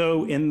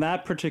 So in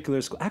that particular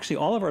school, actually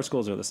all of our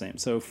schools are the same.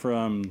 So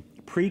from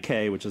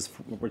pre-K, which is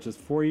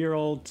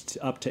 4-year-old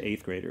up to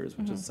 8th graders,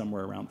 which is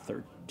somewhere around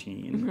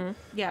 13. Mm-hmm.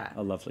 Yeah.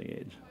 A lovely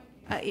age.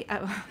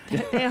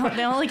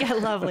 They only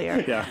get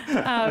lovelier.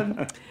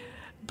 Yeah.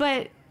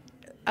 But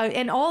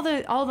and all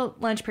the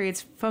lunch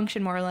periods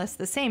function more or less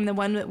the same. The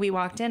one that we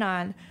walked in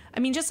on, I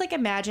mean, just like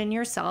imagine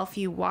yourself,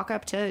 you walk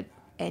up to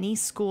any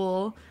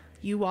school,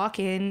 you walk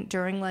in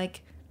during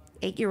like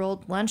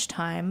 8-year-old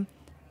lunchtime.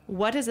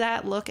 What does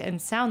that look and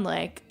sound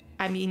like?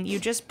 I mean, you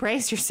just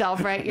brace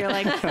yourself, right? You're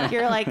like,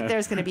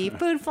 there's going to be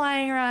food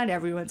flying around.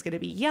 Everyone's going to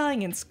be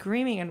yelling and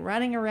screaming and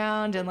running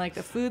around. And like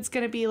the food's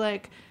going to be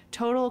like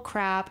total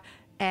crap.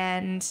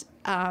 And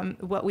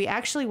what we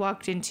actually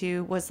walked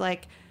into was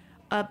like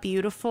a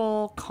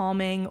beautiful,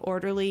 calming,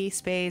 orderly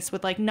space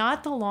with like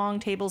not the long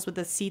tables with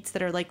the seats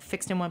that are like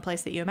fixed in one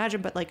place that you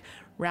imagine, but like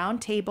round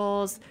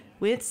tables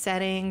with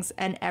settings,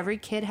 and every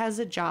kid has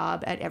a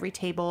job at every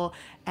table,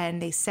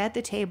 and they set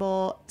the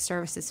table,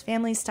 services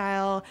family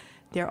style.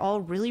 They're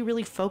all really,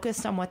 really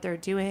focused on what they're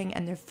doing,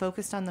 and they're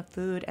focused on the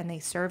food, and they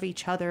serve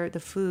each other the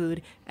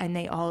food, and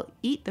they all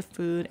eat the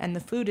food, and the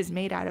food is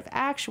made out of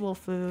actual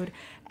food.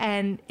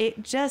 And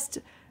it just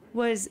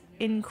was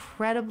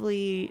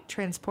incredibly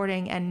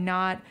transporting and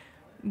not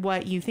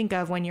what you think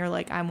of when you're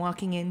like, I'm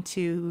walking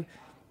into,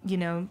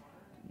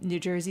 New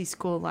Jersey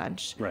school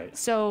lunch. Right.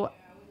 So,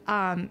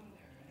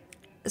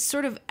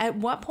 sort of at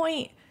what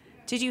point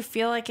did you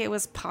feel like it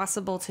was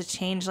possible to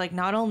change like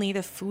not only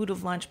the food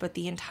of lunch, but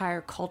the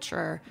entire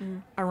culture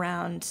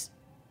around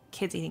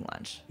kids eating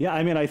lunch? Yeah,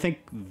 I mean, I think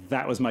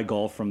that was my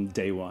goal from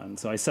day one.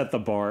 So I set the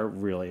bar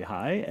really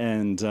high,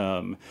 and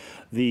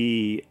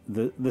the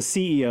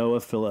CEO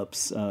of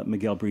Philips,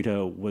 Miguel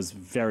Brito, was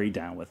very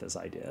down with this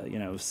idea.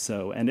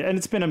 So and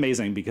it's been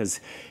amazing because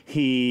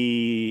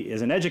he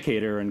is an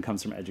educator and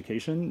comes from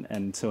education,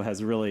 and so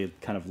has really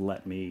kind of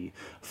let me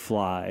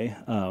fly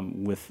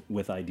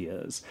with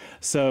ideas.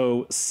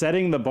 So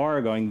setting the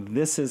bar, going,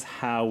 this is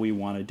how we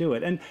want to do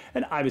it, and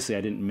obviously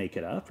I didn't make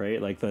it up,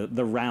 right? Like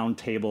the round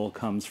table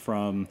comes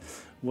from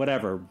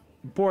whatever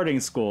boarding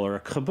school or a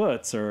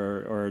kibbutz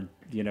or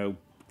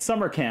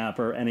summer camp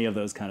or any of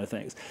those kind of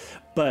things,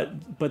 but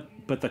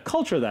the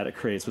culture that it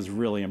creates was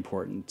really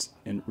important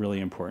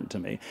to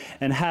me.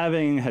 And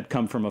having had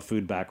come from a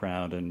food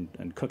background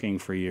and cooking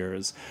for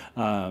years,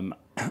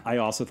 I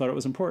also thought it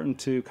was important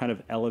to kind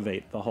of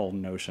elevate the whole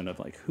notion of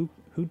like who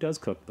does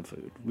cook the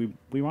food.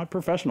 We want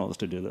professionals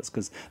to do this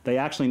because they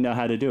actually know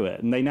how to do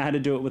it, and they know how to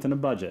do it within a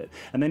budget,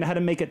 and they know how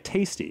to make it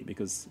tasty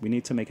because we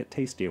need to make it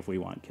tasty if we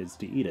want kids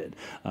to eat it.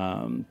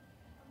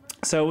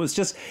 So it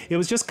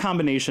was just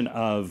combination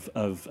of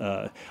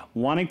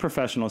wanting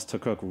professionals to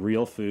cook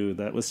real food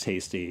that was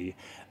tasty,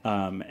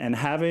 and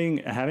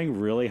having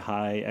really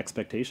high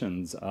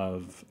expectations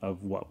of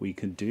what we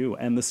could do,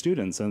 and the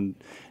students, and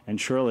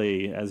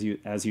surely as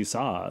you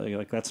saw,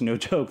 like, that's no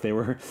joke. They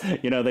were,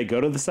 they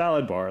go to the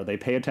salad bar, they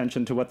pay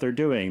attention to what they're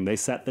doing, they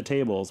set the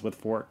tables with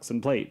forks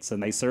and plates,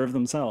 and they serve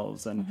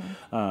themselves, and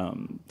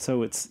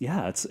so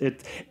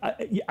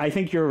I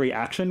think your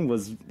reaction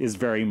is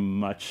very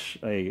much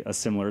a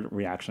similar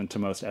reaction to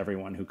most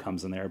everyone who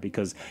comes in there,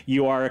 because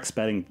you are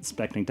expecting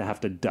to have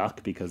to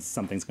duck because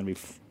some piece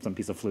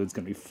of fluid's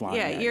going to be flying.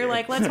 Yeah, at you're you,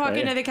 like, let's walk right?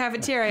 into the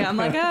cafeteria. I'm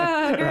like,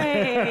 oh,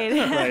 great.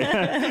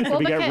 Right. Did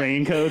we get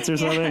raincoats or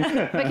something?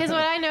 Because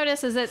what I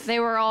noticed is that they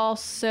were all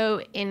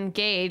so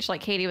engaged,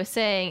 like Katie was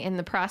saying, in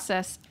the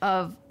process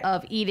of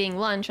eating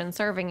lunch and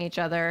serving each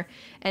other.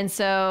 And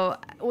so,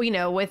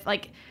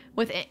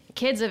 with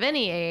kids of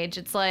any age,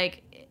 it's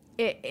like,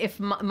 if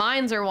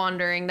minds are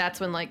wandering, that's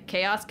when like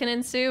chaos can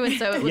ensue. And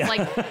so it was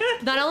like,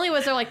 not only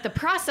was there like the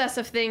process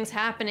of things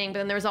happening, but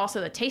then there was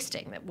also the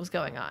tasting that was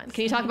going on.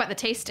 Can you talk about the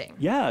tasting?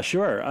 Yeah,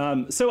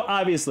 sure. So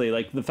obviously,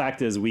 like, the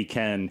fact is we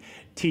can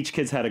teach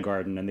kids how to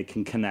garden, and they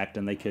can connect,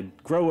 and they could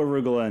grow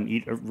arugula and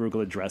eat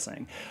arugula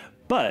dressing.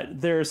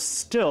 But there's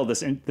still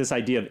this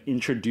idea of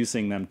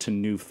introducing them to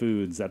new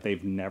foods that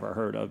they've never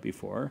heard of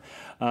before.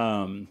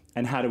 And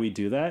how do we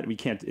do that? We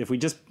can't, if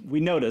we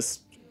notice,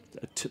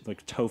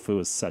 like, tofu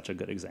is such a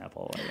good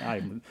example.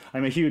 I'm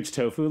a huge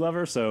tofu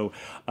lover, so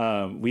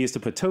we used to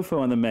put tofu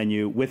on the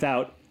menu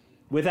without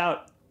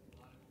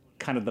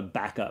kind of the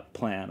backup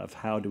plan of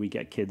how do we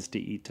get kids to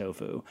eat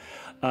tofu.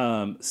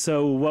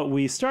 So what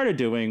we started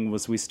doing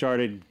was we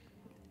started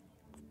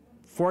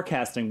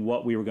forecasting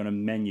what we were going to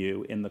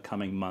menu in the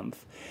coming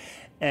month,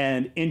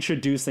 and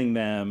introducing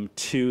them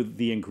to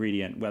the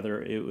ingredient,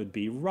 whether it would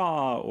be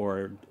raw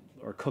or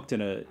cooked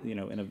in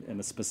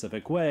a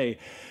specific way,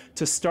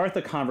 to start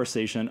the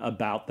conversation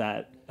about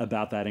that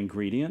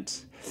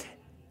ingredient,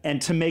 and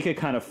to make it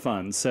kind of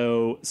fun.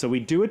 So we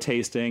do a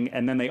tasting,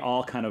 and then they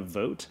all kind of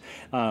vote,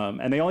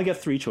 and they only get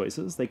 3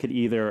 choices. They could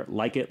either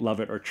like it, love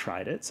it, or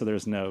tried it. So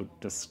there's no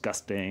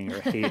disgusting or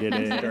hated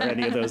it or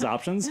any of those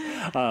options.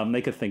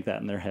 They could think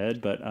that in their head,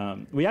 but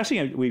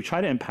we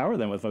try to empower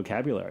them with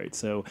vocabulary,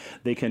 so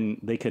they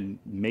can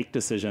make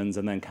decisions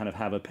and then kind of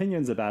have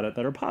opinions about it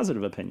that are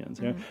positive opinions.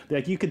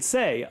 Like, you could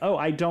say, "Oh,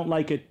 I don't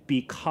like it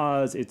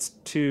because it's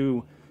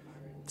too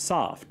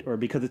soft, or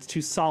because it's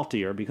too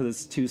salty, or because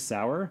it's too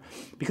sour,"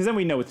 because then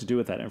we know what to do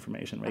with that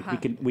information, right?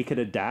 We could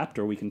adapt,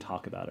 or we can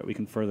talk about it. We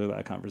can further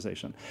that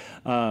conversation.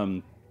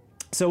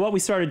 So what we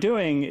started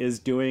doing is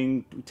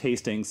doing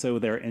tasting, so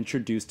they're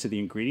introduced to the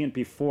ingredient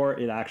before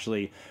it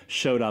actually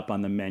showed up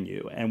on the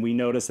menu. And we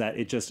noticed that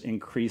it just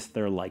increased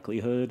their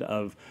likelihood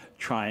of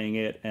trying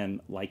it and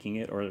liking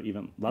it, or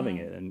even loving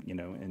it, and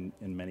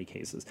in many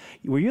cases.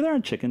 Were you there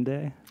on Chicken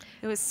Day?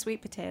 It was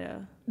sweet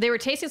potato. They were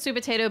tasting sweet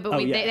potato, but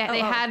they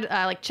had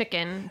like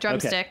chicken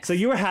drumsticks. Okay. So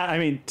you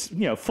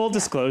were full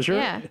disclosure.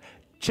 Yeah.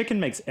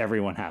 Chicken makes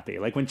everyone happy.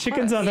 Like, when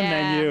chicken's on the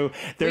menu,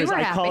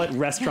 I call it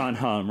restaurant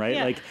hum, right?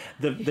 Yeah. Like,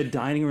 the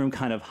dining room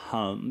kind of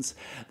hums.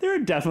 There are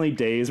definitely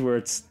days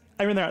where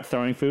they're not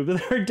throwing food,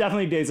 but there are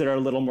definitely days that are a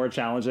little more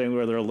challenging,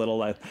 where they're a little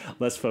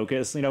less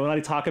focused. When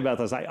I talk about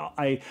this,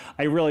 I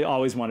really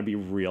always want to be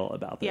real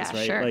about this,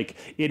 right? Sure. Like,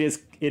 it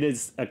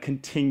is a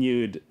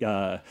continued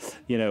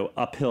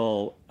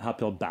uphill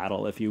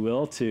battle, if you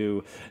will,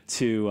 to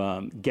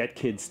get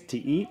kids to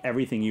eat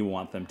everything you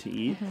want them to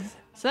eat. Mm-hmm.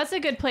 So that's a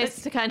good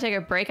place to kind of take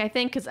a break, I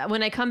think, because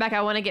when I come back,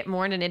 I want to get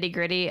more into nitty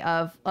gritty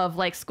of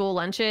like school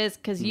lunches,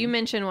 because you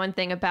mentioned one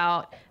thing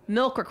about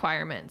milk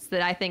requirements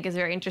that I think is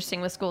very interesting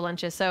with school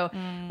lunches. So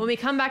when we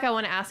come back, I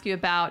want to ask you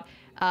about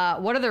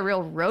what are the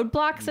real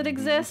roadblocks that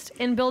exist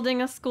in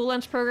building a school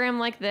lunch program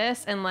like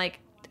this, and like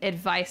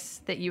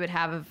advice that you would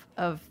have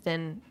of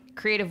then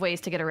creative ways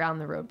to get around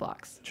the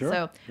roadblocks. Sure.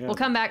 So we'll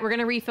come back. We're going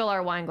to refill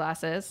our wine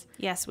glasses.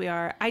 Yes, we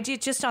are. I do,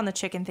 just on the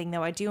chicken thing,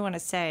 though, I do want to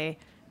say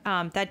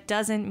that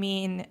doesn't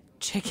mean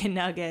chicken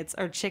nuggets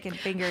or chicken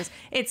fingers.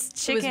 It's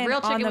chicken real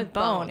on chicken the with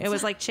bone. bones. It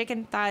was like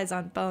chicken thighs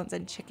on bones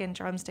and chicken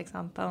drumsticks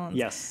on bones.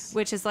 Yes.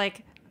 Which is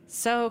like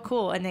so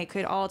cool, and they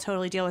could all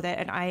totally deal with it.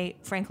 And I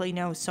frankly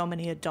know so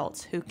many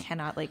adults who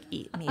cannot like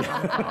eat meat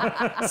on the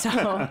bone.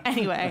 So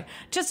anyway,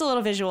 just a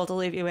little visual to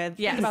leave you with.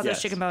 Yes. Think about those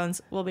Yes. chicken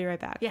bones. We'll be right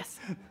back. Yes.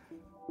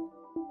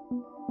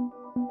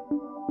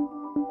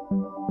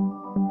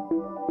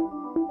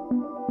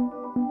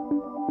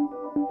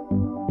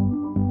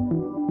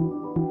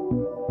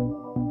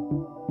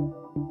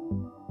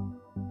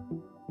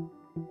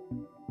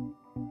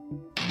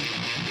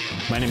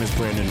 My name is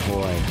Brandon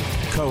Hoy,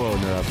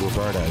 co-owner of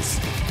Roberta's,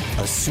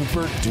 a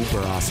super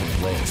duper awesome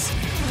place.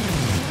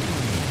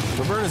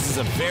 Roberta's is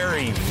a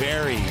very,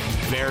 very,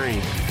 very,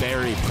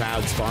 very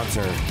proud sponsor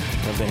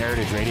of the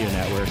Heritage Radio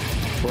Network.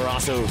 We're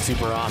also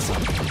super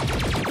awesome.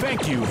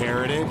 Thank you,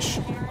 Heritage.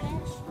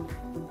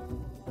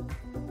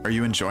 Are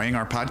you enjoying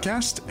our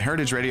podcast?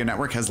 Heritage Radio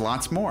Network has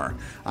lots more.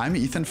 I'm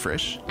Ethan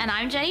Frisch. And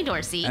I'm Jenny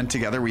Dorsey. And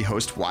together we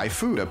host Why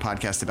Food, a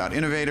podcast about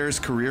innovators,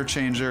 career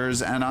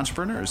changers, and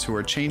entrepreneurs who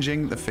are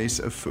changing the face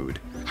of food.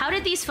 How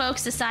did these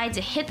folks decide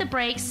to hit the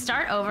brakes,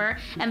 start over,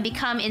 and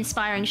become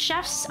inspiring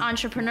chefs,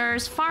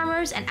 entrepreneurs,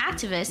 farmers, and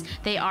activists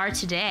they are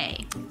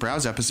today?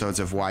 Browse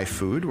episodes of Why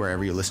Food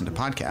wherever you listen to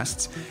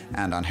podcasts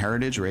and on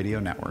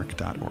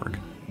heritageradionetwork.org.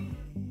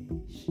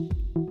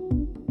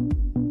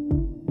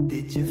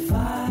 Did you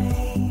find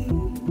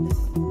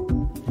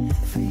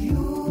for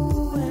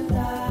you and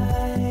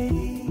I?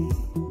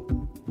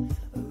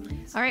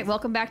 All right,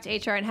 welcome back to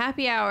HR and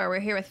Happy Hour. We're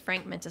here with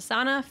Frank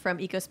Mentesana from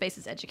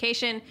Ecospaces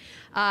Education.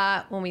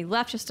 When we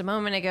left just a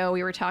moment ago,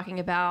 we were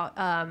talking about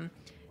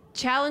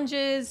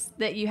challenges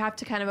that you have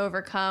to kind of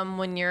overcome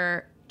when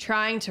you're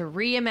trying to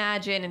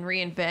reimagine and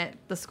reinvent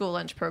the school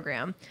lunch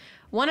program.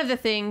 One of the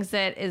things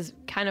that is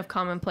kind of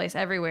commonplace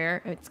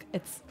everywhere,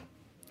 it's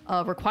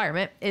a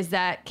requirement, is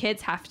that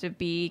kids have to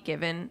be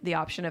given the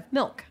option of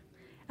milk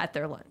at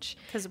their lunch.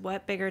 Because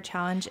what bigger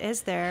challenge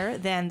is there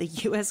than the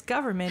U.S.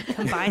 government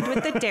combined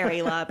with the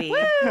dairy lobby?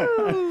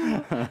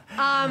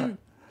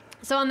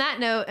 So on that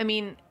note, I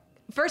mean,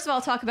 first of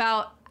all, talk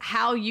about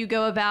how you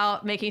go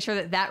about making sure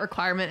that that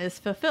requirement is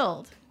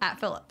fulfilled at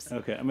Phillips.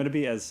 Okay, I'm going to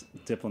be as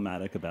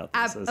diplomatic about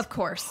this as of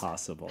course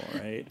possible,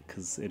 right?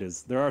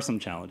 Because there are some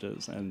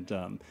challenges, and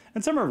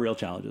some are real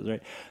challenges,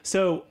 right?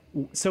 So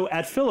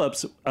at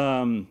Phillips,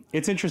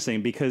 it's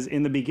interesting because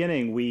in the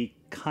beginning we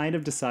kind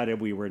of decided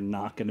we were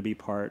not going to be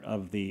part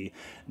of the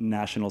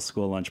National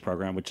School Lunch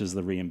Program, which is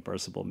the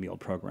reimbursable meal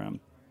program,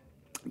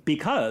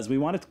 because we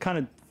wanted to kind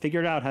of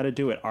figure out how to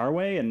do it our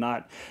way and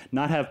not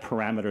have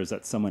parameters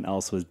that someone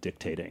else was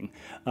dictating.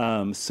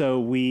 So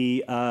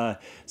we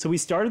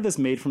started this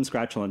made from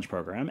scratch lunch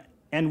program.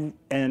 And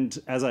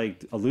as I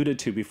alluded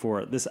to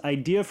before, this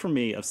idea for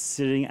me of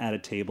sitting at a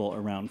table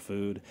around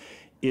food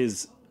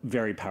is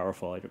very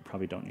powerful. I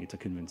probably don't need to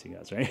convince you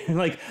guys, right?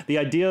 Like the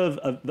idea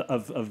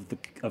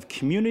of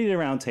community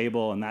around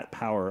table and that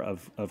power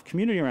of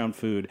community around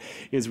food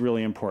is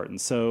really important.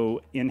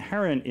 So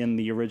inherent in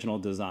the original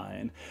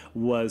design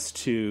was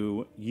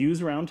to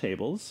use round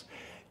tables,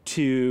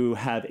 to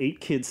have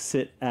 8 kids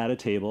sit at a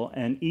table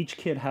and each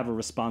kid have a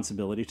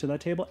responsibility to that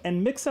table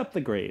and mix up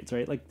the grades,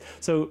 right? Like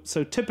so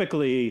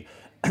typically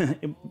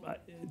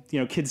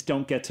kids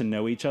don't get to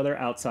know each other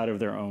outside of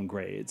their own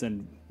grades,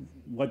 and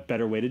what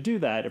better way to do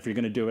that, if you're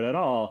going to do it at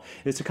all,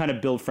 is to kind of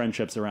build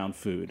friendships around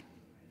food.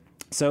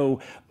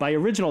 So by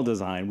original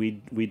design,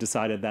 we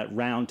decided that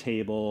round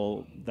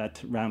table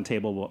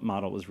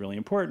model was really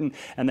important,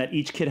 and that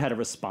each kid had a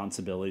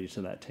responsibility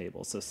to that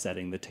table. So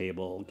setting the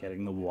table,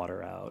 getting the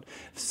water out,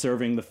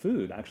 serving the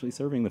food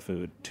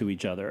to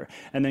each other,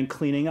 and then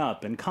cleaning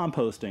up and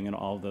composting and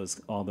all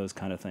those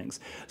kind of things.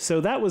 So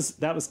that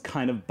was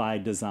kind of by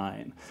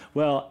design.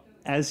 Well,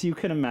 as you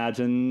can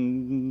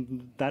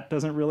imagine, that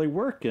doesn't really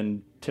work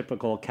in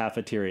typical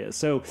cafeterias.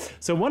 So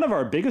one of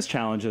our biggest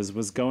challenges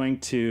was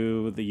going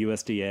to the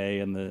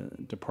USDA and the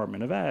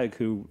Department of Ag,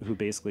 who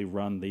basically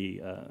run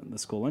the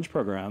school lunch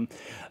program,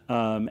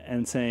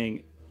 and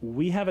saying,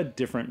 we have a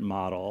different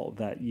model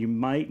that you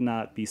might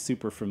not be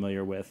super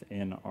familiar with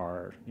in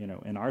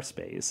our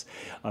space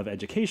of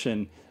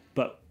education,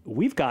 but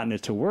we've gotten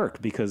it to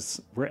work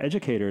because we're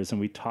educators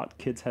and we taught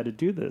kids how to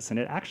do this, and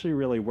it actually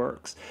really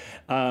works.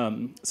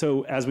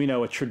 So as we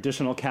know, a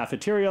traditional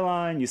cafeteria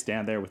line, you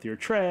stand there with your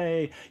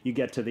tray, you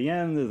get to the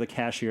end, there's the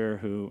cashier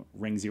who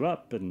rings you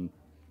up and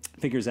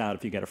figures out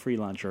if you get a free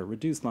lunch or a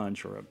reduced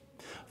lunch or a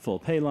full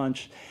pay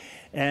lunch.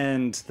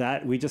 And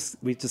that we just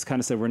kind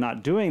of said, we're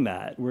not doing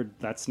that.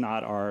 That's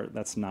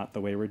not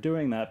the way we're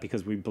doing that,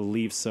 because we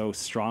believe so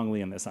strongly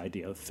in this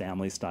idea of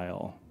family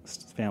style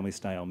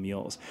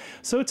meals.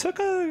 So it took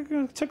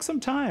some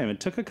time. It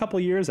took a couple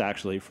years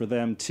actually for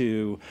them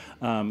to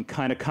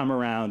kind of come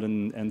around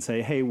and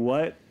say, hey,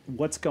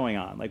 what's going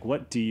on? Like,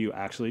 what do you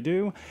actually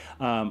do?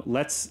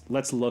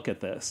 Let's look at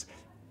this.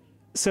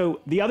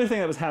 So the other thing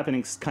that was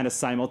happening kind of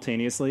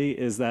simultaneously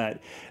is that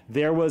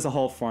there was a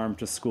whole farm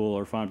to school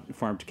or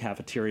farm to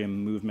cafeteria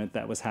movement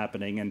that was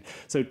happening. And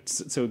so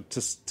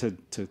just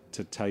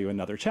to tell you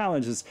another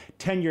challenge is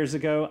 10 years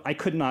ago, I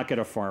could not get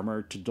a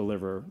farmer to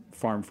deliver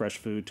farm fresh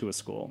food to a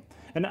school.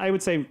 And I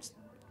would say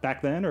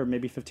back then, or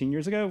maybe 15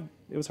 years ago,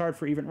 it was hard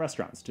for even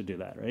restaurants to do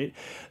that, right?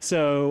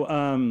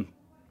 So,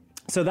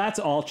 so that's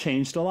all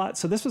changed a lot.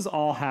 So this was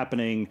all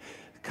happening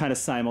kind of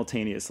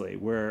simultaneously,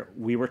 where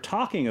we were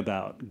talking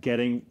about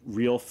getting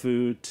real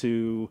food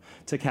to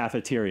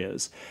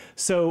cafeterias.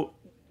 So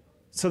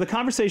the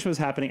conversation was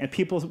happening, and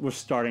people were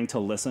starting to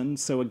listen.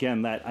 So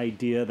again, that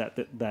idea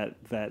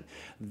that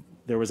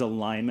there was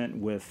alignment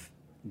with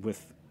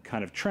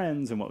kind of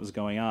trends and what was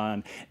going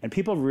on, and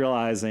people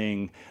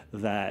realizing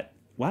that,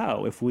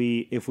 wow, if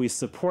we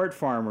support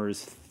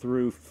farmers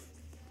through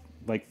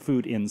like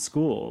food in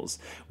schools,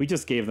 we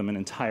just gave them an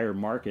entire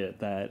market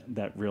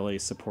that really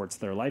supports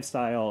their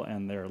lifestyle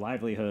and their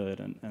livelihood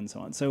and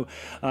so on. So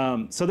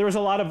so there was a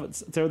lot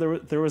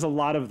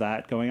of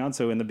that going on.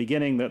 So in the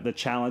beginning, the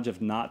challenge of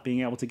not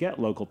being able to get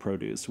local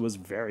produce was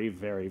very,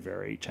 very,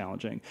 very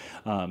challenging,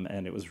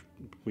 and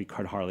we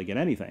could hardly get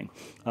anything,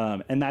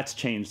 and that's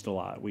changed a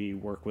lot. We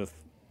work with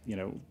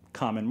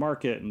Common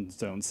Market and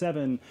Zone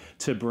 7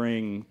 to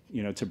bring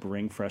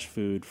fresh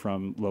food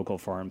from local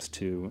farms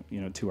to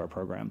our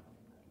program.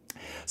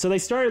 So they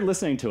started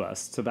listening to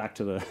us. So back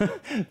to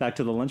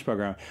the lunch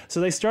program. So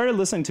they started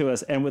listening to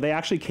us, and they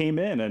actually came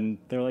in and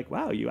they're like,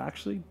 "Wow, you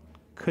actually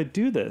could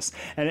do this."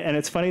 And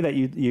it's funny that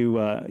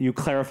you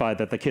clarified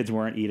that the kids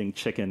weren't eating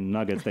chicken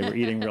nuggets; they were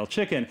eating real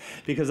chicken,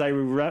 because I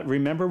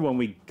remember when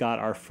we got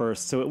our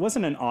first. So it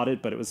wasn't an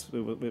audit, but it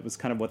was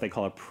kind of what they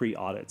call a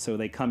pre-audit. So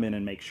they come in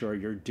and make sure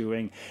you're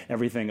doing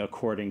everything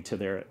according to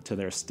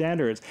their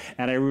standards.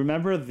 And I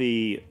remember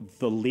the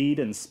lead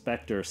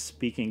inspector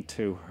speaking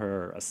to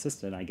her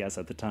assistant, I guess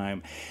at the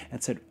time,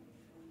 and said,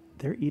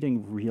 "They're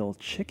eating real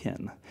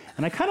chicken."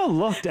 And I kind of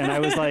looked and I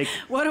was like,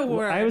 what a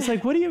word. I was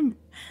like, what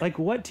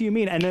do you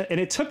mean? And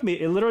it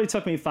literally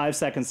took me 5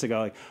 seconds to go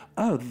like,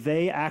 oh,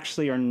 they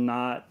actually are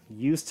not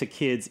used to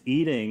kids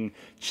eating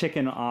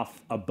chicken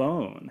off a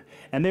bone.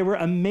 And they were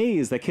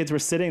amazed that kids were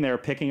sitting there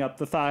picking up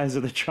the thighs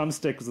or the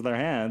drumsticks with their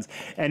hands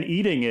and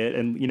eating it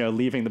and,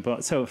 leaving the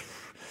bone. So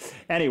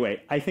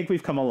anyway, I think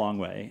we've come a long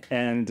way,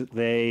 and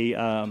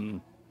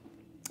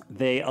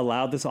they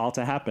allowed this all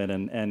to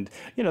happen. And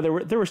there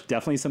were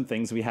definitely some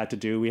things we had to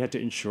do. We had to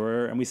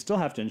ensure, and we still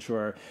have to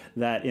ensure,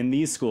 that in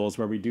these schools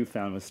where we do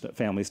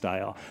family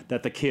style,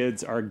 that the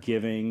kids are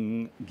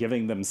giving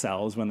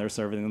themselves, when they're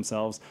serving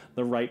themselves,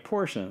 the right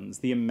portions,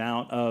 the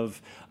amount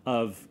of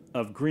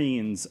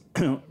greens,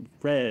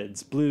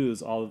 reds,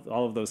 blues, all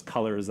of those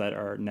colors that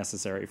are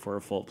necessary for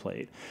a full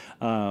plate.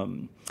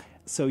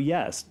 So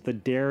yes, the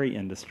dairy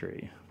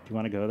industry. You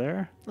want to go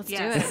there? Let's do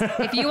it.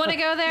 If you want to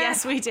go there,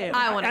 yes, we do.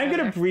 I'm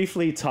going to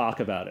briefly talk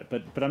about it,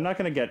 but I'm not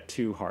going to get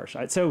too harsh.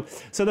 So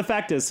the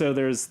fact is, so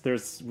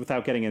there's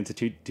without getting into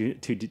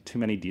too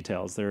many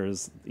details,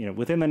 there's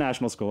within the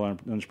National School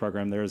Lunch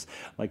Program, there's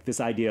like this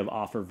idea of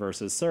offer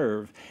versus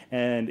serve,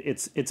 and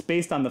it's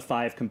based on the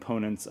 5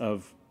 components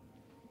of.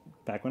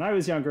 Back when I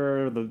was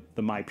younger,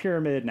 the My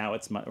Pyramid, now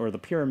it's the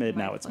pyramid,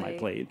 now it's My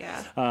Plate.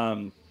 Yeah.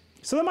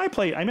 So the My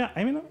Plate,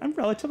 I'm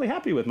relatively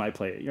happy with My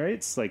Plate, right?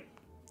 It's like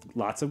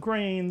lots of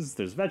grains,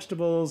 there's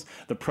vegetables,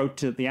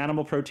 the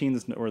animal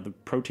proteins or the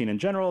protein in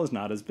general is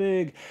not as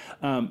big,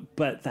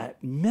 but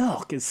that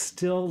milk is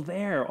still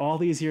there all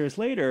these years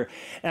later.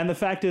 And the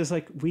fact is,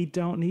 like, we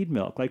don't need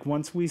milk. Like,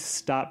 once we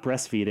stop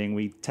breastfeeding,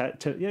 we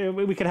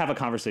could have a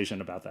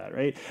conversation about that,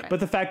 right? But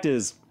the fact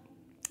is,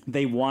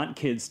 they want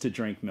kids to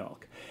drink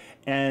milk.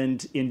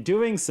 And in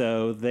doing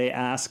so, they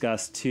ask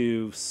us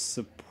to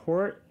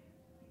support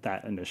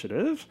that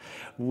initiative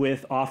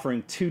with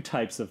offering 2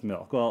 types of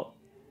milk. Well,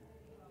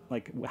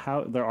 like,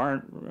 how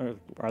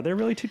are there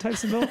really 2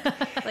 types of milk?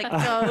 Like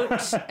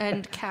goat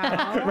and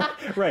cow.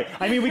 Right.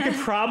 I mean, we could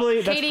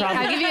probably. Katie,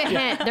 I'll give you a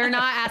hint. They're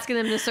not asking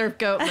them to serve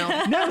goat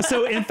milk. No.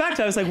 So in fact,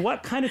 I was like,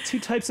 what kind of 2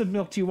 types of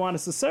milk do you want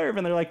us to serve?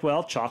 And they're like,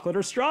 well, chocolate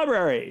or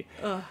strawberry.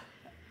 Ugh.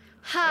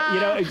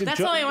 That's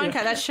only one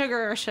kind. That's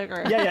sugar or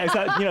sugar. Yeah.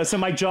 Exactly. So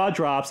my jaw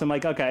drops. I'm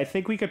like, okay, I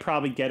think we could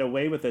probably get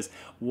away with this.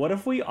 What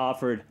if we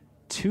offered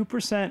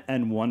 2%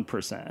 and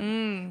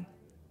 1%?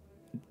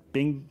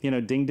 Bing,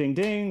 ding, ding,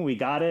 ding, we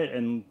got it.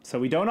 And so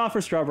we don't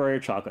offer strawberry or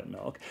chocolate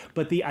milk.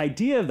 But the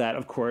idea of that,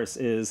 of course,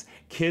 is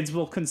kids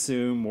will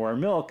consume more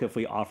milk if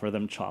we offer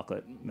them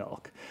chocolate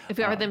milk. If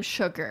we offer them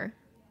sugar,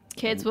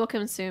 kids will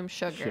consume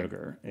sugar.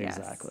 Sugar,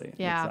 exactly. Yes.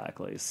 Yeah.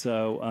 Exactly.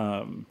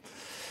 So,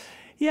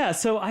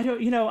 so I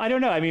don't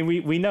know. I mean,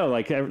 we know,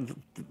 like,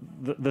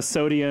 the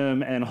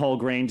sodium and whole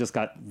grain just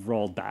got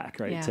rolled back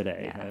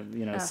today.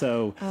 Yeah.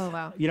 So oh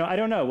wow. I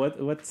don't know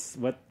what's.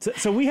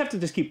 So we have to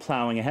just keep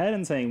plowing ahead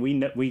and saying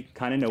we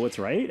kind of know what's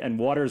right, and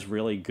water's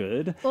really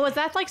good. Well, is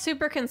that like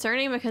super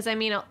concerning? Because I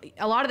mean,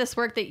 a lot of this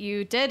work that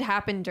you did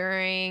happen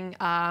during.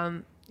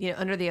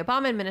 Under the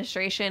Obama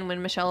administration,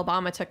 when Michelle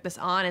Obama took this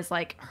on as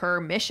like her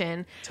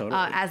mission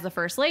as the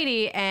first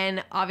lady,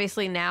 and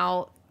obviously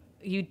now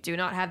you do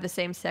not have the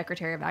same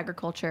Secretary of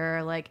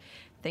Agriculture. Like,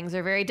 things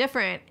are very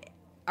different.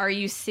 Are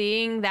you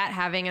seeing that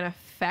having an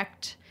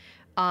effect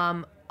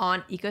on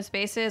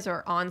ecospaces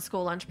or on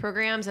school lunch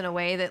programs in a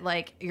way that,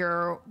 like,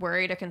 you're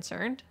worried or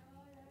concerned?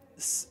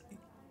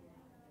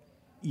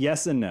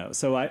 Yes and no.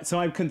 So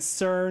I'm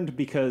concerned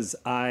because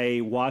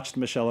I watched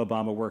Michelle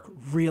Obama work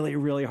really,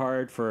 really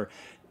hard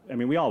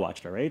we all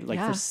watched her, right? Like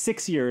for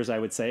 6 years, I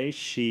would say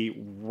she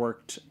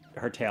worked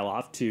her tail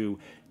off to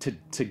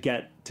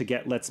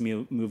get Let's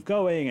Move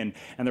going, and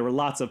there were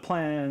lots of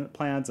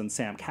plans, and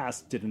Sam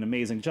Cass did an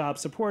amazing job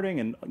supporting,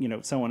 and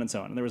so on and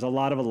so on. And there was a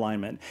lot of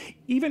alignment.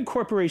 Even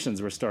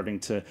corporations were starting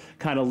to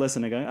kind of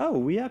listen and going, oh,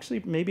 we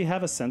actually maybe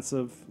have a sense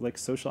of like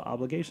social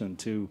obligation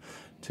to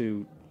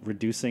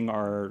reducing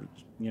our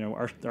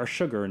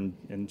sugar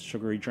and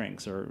sugary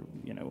drinks, or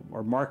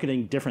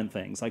marketing different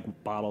things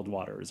like bottled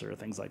waters or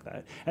things like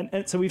that.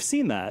 And so we've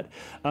seen that.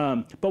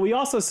 But we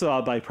also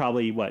saw by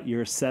probably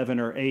year 7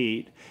 or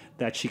 8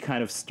 that she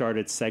kind of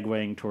started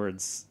segueing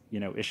towards,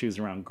 issues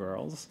around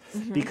girls,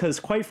 because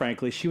quite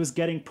frankly, she was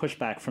getting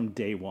pushback from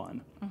day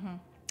one.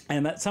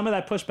 And that some of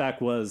that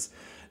pushback was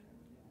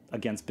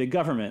against big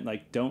government.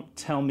 Like, don't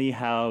tell me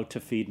how to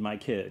feed my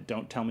kid.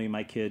 Don't tell me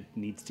my kid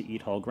needs to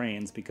eat whole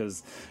grains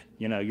because,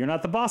 you're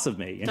not the boss of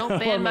me. Don't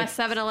ban my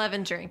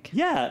 7-Eleven drink.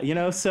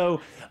 Yeah.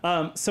 So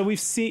we've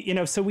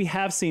seen, so we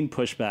have seen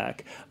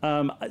pushback.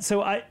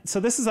 So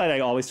this is what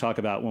I always talk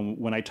about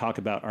when I talk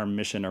about our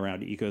mission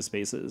around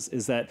ecospaces,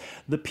 is that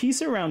the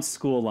piece around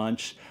school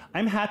lunch,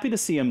 I'm happy to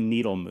see a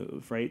needle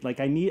move, right? Like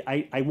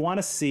I want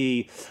to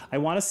see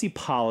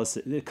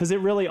policy, because it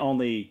really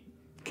only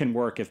can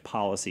work if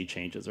policy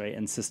changes, right?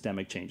 And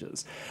systemic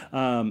changes.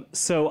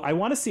 So I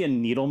want to see a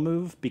needle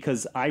move,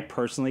 because I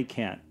personally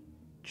can't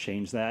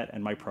change that,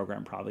 and my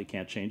program probably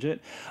can't change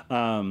it.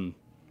 And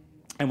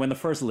when the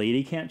first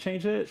lady can't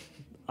change it,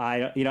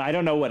 I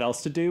don't know what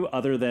else to do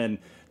other than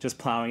just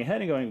plowing ahead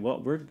and going, well,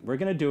 we're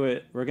going to do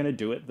it. We're going to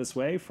do it this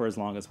way for as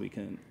long as we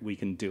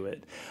can do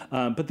it.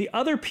 But the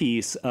other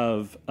piece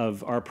of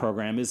our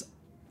program is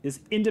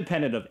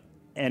independent of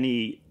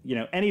any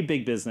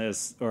big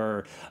business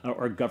or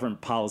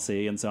government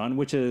policy and so on,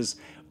 which is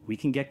we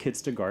can get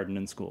kids to garden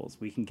in schools.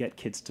 We can get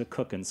kids to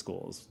cook in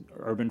schools,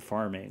 urban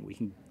farming. We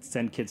can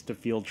send kids to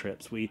field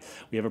trips. We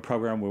have a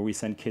program where we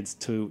send kids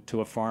to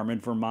a farm in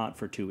Vermont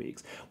for 2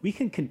 weeks. We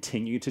can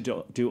continue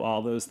to do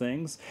all those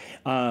things.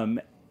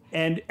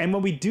 And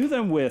when we do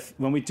them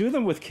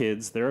with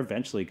kids, they're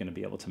eventually going to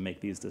be able to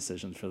make these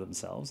decisions for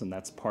themselves, and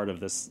that's part of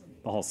the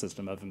whole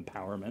system of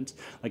empowerment,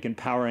 like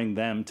empowering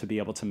them to be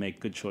able to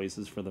make good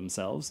choices for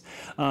themselves.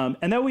 And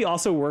then we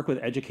also work with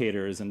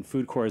educators, and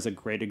Food Corps is a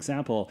great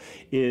example.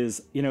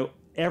 Is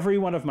every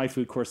one of my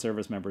Food Corps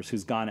service members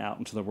who's gone out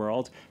into the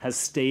world has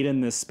stayed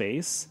in this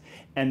space,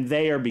 and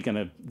they're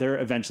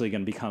eventually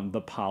going to become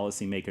the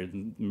policy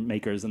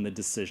makers and the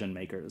decision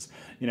makers.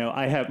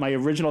 I have my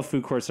original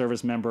Food Corps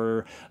service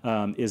member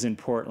is in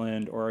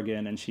Portland,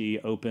 Oregon, and she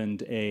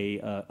opened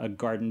a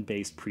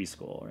garden-based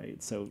preschool.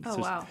 Right, so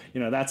wow.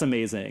 That's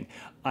amazing.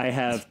 I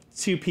have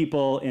 2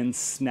 people in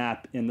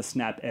the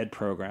SNAP Ed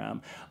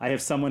program. I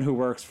have someone who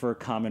works for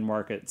Common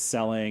Market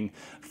selling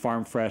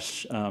farm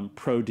fresh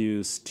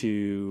produce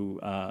to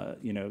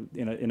in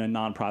a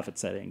nonprofit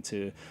setting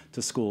to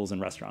schools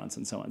and restaurants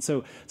and so on.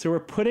 So we're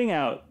putting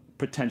out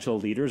potential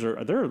leaders,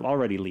 or they're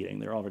already leading.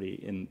 They're already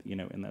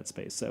in that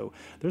space. So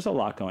there's a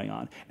lot going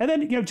on. And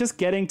then just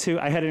getting to,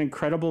 I had an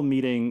incredible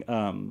meeting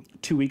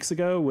 2 weeks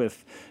ago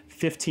with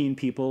 15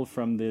 people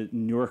from the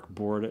New York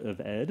Board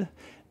of Ed.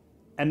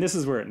 And this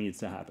is where it needs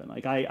to happen.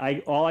 Like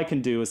all I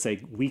can do is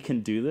say, we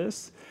can do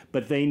this,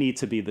 but they need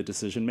to be the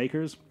decision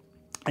makers.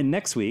 And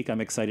next week,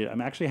 I'm excited. I'm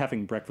actually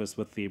having breakfast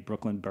with the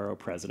Brooklyn Borough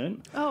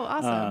president. Oh,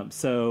 awesome.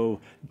 So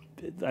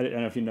I don't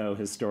know if you know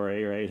his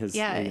story, right?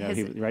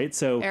 Right?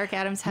 So Eric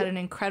Adams had an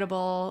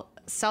incredible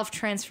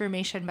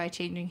self-transformation by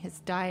changing his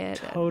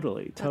diet.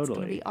 Totally. That's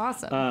going to be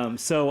awesome.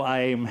 So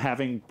I'm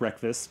having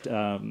breakfast,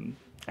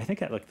 I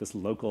think at like this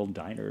local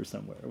diner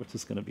somewhere, which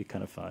is going to be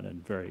kind of fun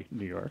and very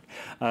New York.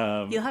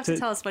 You'll have to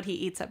tell us what he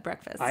eats at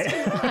breakfast at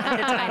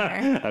the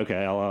diner.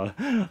 Okay,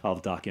 I'll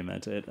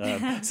document it.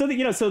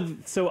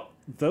 So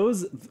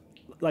those,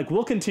 like,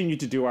 we'll continue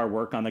to do our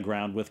work on the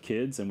ground with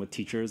kids and with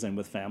teachers and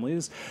with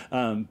families,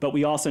 but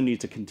we also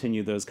need to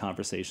continue those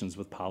conversations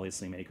with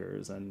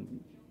policymakers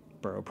and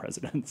borough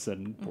presidents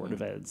and board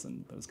of eds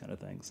and those kind of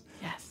things.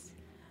 Yes.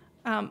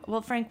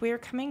 Well, Frank, we are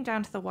coming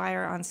down to the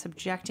wire on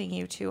subjecting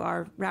you to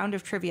our round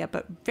of trivia,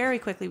 but very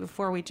quickly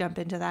before we jump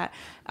into that,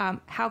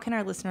 how can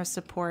our listeners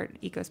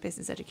support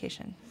Ecospaces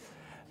education?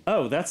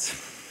 Oh,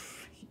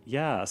 that's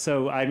Yeah,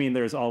 so I mean,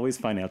 there's always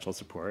financial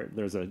support.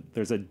 There's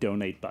a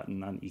donate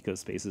button on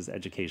Ecospace's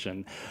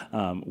education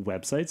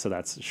website, so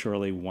that's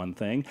surely one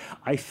thing.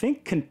 I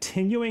think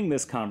continuing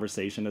this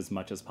conversation as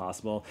much as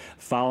possible,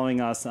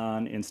 following us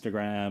on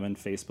Instagram and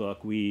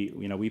Facebook.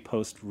 We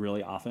post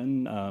really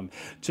often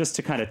just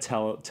to kind of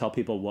tell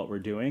people what we're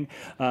doing.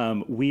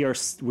 We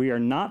are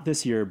not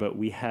this year, but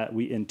we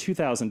in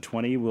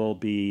 2020 we'll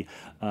be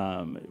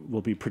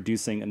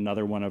producing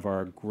another one of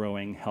our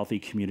Growing Healthy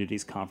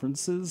Communities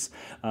conferences.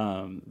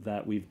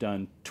 That we've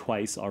done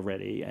twice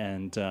already,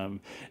 and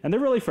they're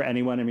really for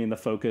anyone. I mean, the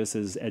focus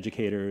is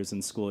educators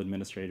and school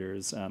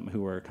administrators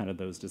who are kind of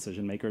those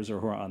decision makers, or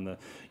who are on the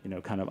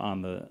kind of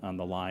on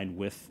the line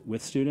with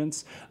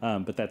students.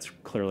 But that's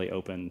clearly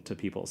open to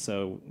people.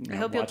 So I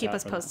hope you'll keep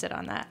us posted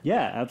on that.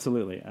 Yeah,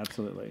 absolutely.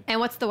 And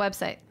what's the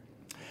website?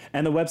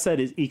 And the website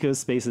is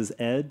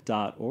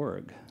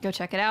ecospacesed.org. Go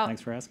check it out.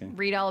 Thanks for asking.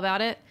 Read all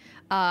about it.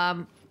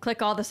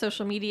 Click all the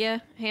social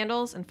media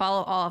handles and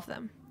follow all of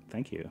them.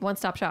 Thank you.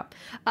 One-stop shop.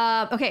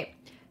 Okay,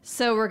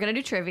 so we're going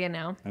to do trivia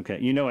now. Okay,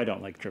 I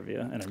don't like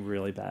trivia, and I'm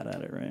really bad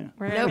at it, right?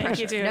 No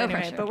pressure. You do No anyway,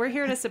 pressure. but we're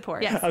here to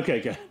support. Yes.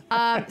 Okay, good.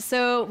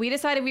 So we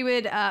decided we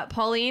would,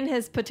 Pauline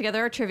has put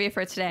together our trivia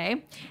for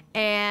today,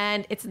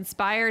 and it's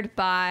inspired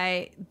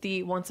by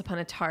the Once Upon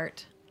a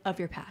Tart of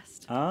your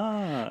past.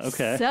 Ah,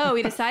 okay. So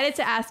we decided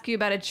to ask you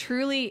about a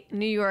truly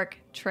New York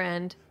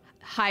trend,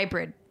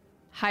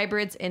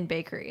 hybrids in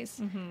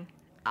bakeries,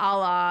 a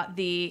la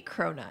the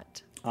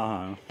Cronut.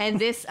 Uh-huh. And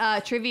this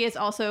trivia is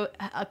also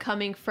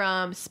coming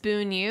from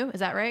Spoon U.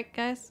 Is that right,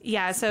 guys?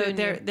 Yeah. So Spoon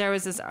U. there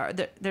was this.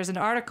 There's an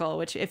article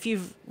which, if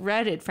you've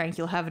read it, Frank,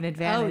 you'll have an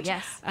advantage. Oh,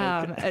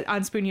 yes.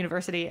 On Spoon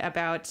University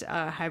about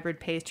hybrid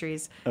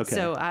pastries. Okay.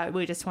 So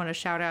we just want to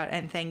shout out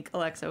and thank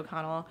Alexa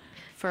O'Connell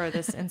for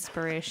this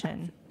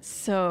inspiration.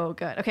 So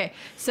good. Okay,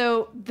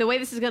 so the way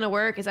this is going to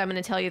work is I'm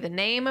going to tell you the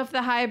name of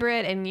the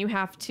hybrid, and you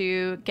have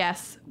to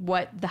guess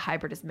what the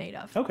hybrid is made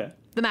of. Okay.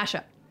 The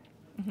mashup.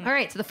 All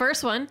right, so the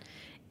first one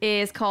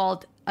is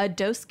called a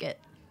doskit.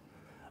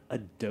 A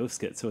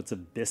doskit. So it's a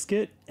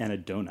biscuit and a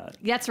donut.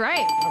 That's right.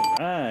 All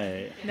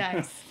right.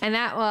 Nice. And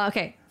that, well,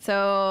 okay,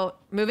 so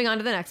moving on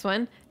to the next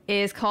one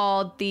is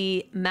called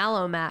the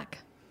Mallow Mac.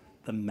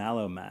 The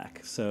Mallow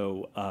Mac.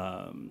 So,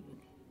 Mallow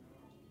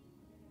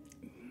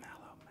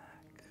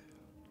Mac.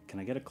 Can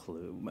I get a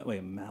clue?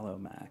 Wait, Mallow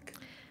Mac.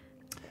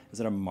 Is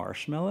it a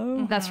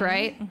marshmallow? That's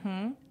right.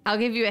 I'll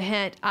give you a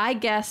hint. I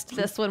guessed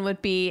this one would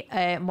be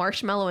a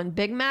marshmallow and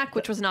Big Mac,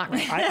 which was not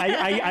right.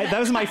 I that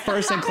was my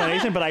first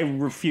inclination, but I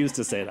refuse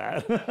to say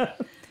that.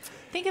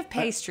 Think of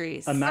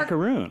pastries. A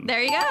macaroon.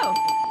 There you go.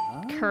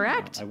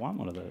 Correct. I want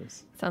one of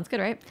those. Sounds good,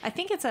 right? I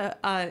think it's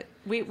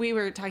we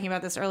were talking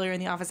about this earlier in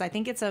the office. I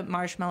think it's a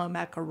marshmallow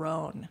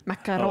macaron.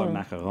 Macaron. Oh, a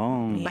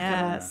macaron.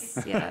 Yes,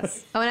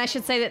 yes. Oh, and I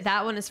should say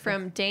that one is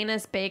from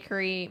Dana's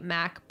Bakery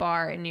Mac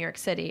Bar in New York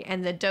City,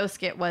 and the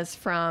doskit was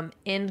from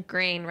In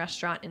Grain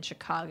Restaurant in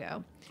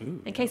Chicago.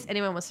 Ooh. In case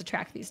anyone wants to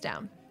track these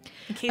down.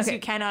 In case you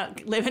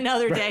cannot live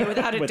another day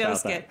without a Without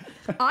doskit.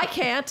 I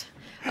can't.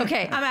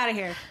 Okay. I'm out of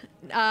here.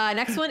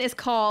 Next one is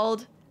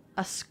called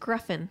a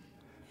scruffin.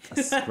 A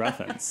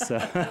scruffin. So,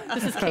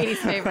 This is Katie's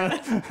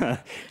favorite.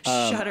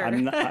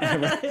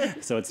 Shudder.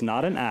 so it's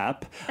not an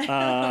app.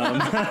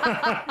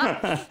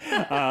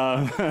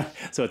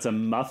 So it's a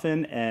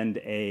muffin and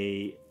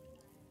a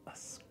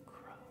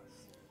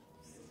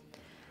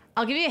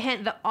I'll give you a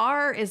hint. The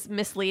R is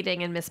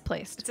misleading and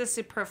misplaced. It's a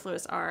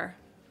superfluous R.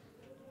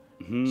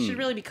 Hmm. Should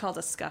really be called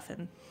a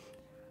scuffin.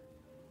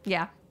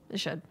 Yeah, it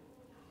should.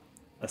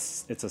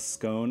 It's a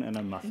scone and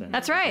a muffin.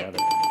 That's right.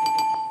 together.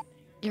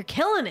 You're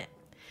killing it.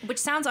 Which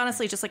sounds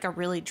honestly just like a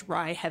really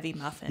dry, heavy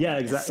muffin. Yeah,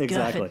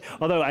 exactly.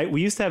 Although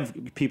we used to have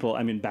people,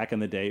 I mean, back in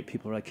the day,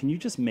 people were like, can you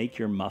just make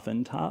your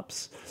muffin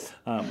tops?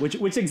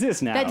 Which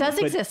exists now. That does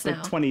but exist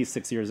now.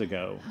 26 years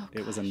ago,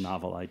 it was a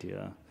novel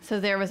idea. So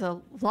there was a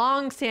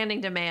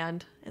long-standing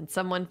demand, and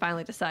someone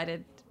finally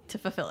decided to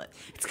fulfill it.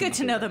 It's good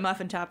to know the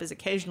muffin top is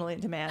occasionally in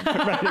demand.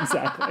 Right,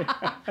 exactly.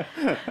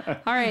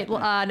 All right,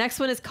 next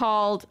one is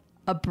called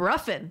a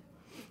bruffin.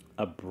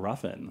 A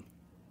bruffin.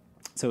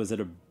 So is it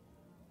a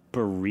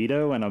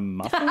burrito and a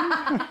muffin?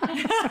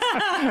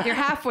 You're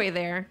halfway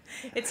there.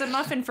 It's a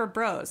muffin for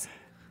bros.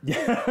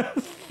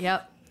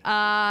 Yep.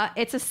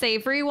 It's a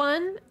savory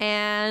one,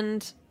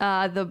 and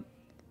the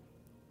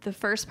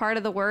first part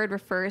of the word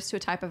refers to a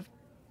type of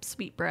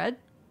sweet bread.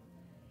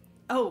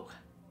 Oh,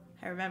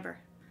 I remember.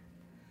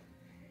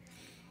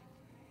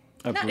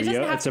 A No, it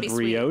doesn't have it's to a be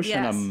sweet. brioche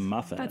and a Yes.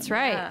 muffin. That's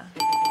right. Yeah.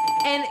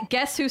 And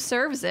guess who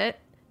serves it?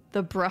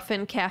 The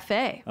Bruffin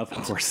Cafe. Of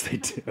course they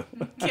do.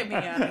 Get me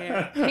out of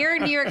here. Here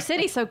in New York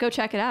City, so go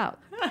check it out.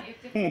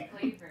 Different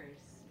flavors.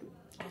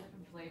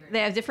 They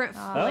have different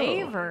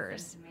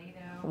flavors.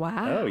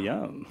 Wow. Oh,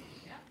 yum.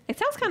 It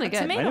sounds kind of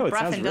good. I know, Tomato it sounds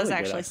bruffin really does good,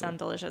 actually actually. sound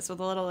delicious with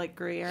a little like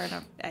Gruyere and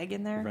an egg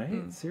in there.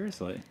 Right?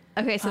 Seriously.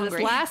 Okay, so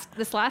Hungry.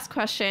 this last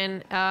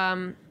question,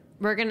 I'm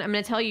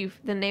gonna tell you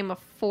the name of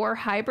 4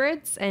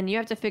 hybrids, and you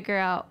have to figure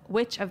out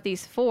which of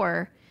these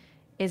 4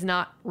 is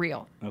not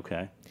real.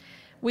 Okay.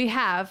 We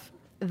have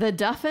the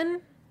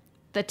Duffin,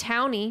 the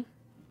townie,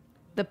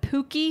 the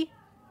pookie,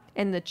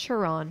 and the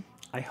churon.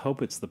 I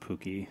hope it's the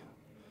pookie.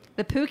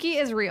 The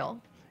pookie is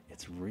real.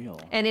 It's real.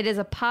 And it is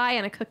a pie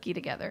and a cookie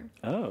together.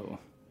 Oh.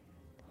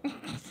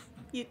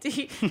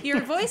 Your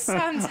voice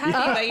sounds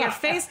happy, but your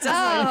face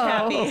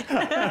doesn't look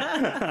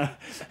happy.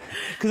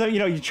 Because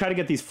you try to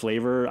get these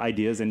flavor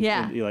ideas in your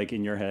head. You're like,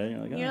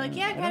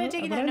 yeah, kind of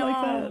taking that. No, No,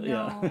 like that. no.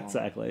 Yeah,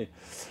 exactly.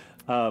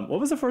 What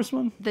was the first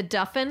one? The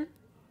Duffin,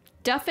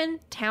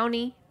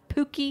 townie,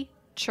 pookie,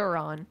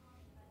 churon.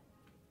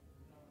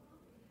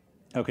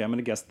 Okay, I'm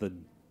gonna guess the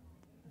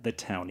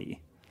townie.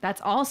 That's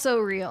also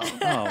real.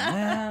 Oh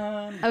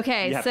man.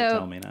 Okay, you have so to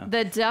tell me now.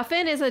 the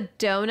Duffin is a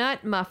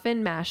donut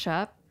muffin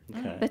mashup.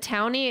 Okay. The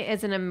townie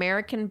is an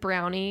American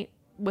brownie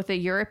with a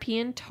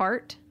European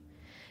tart.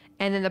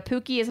 And then the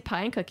pookie is a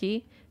pie and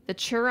cookie. The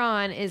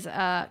churon is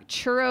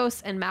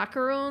churros and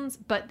macaroons,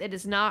 but it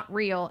is not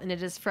real, and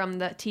it is from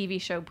the TV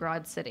show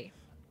Broad City.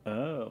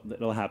 Oh,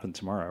 it'll happen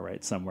tomorrow,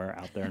 right? Somewhere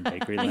out there in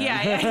bakery land.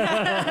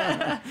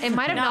 It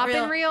might have not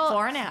been real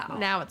for now.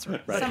 Now it's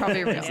Right.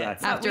 probably real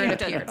Exactly. after We it have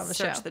to appeared on the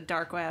show. search the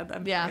dark web.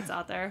 I'm sure it's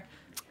out there.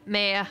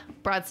 Maya,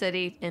 Broad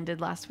City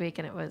ended last week,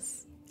 and it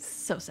was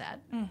so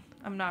sad.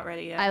 I'm not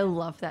ready yet. I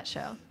love that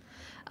show.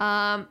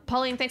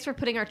 Pauline, thanks for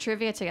putting our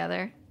trivia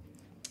together.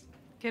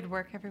 Good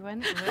work, everyone.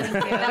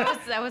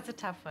 That was a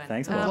tough one.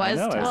 Thanks, Paul. I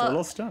know, I was a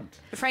little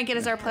stumped. Frank, it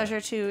is our pleasure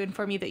to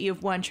inform you that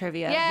you've won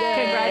trivia.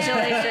 Yay!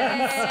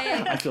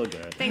 Congratulations. I feel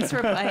good. Thanks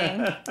for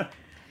playing.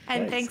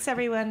 And thanks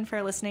everyone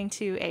for listening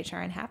to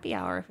HRN Happy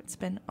Hour. It's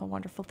been a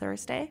wonderful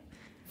Thursday.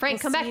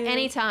 Frank, come back see you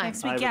anytime.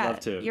 Next week. I would love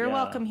to, You're yeah.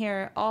 welcome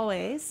here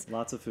always.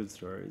 Lots of food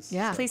stories.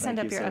 Yeah. Please send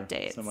Thank up you your so-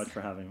 updates. so much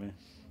for having me. It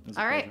was a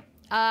All pleasure.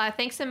 right.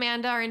 Thanks,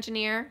 Amanda, our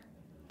engineer.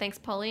 Thanks,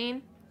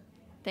 Pauline.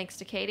 Thanks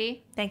to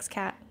Katie. Thanks,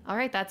 Kat. All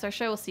right, that's our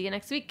show. We'll see you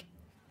next week.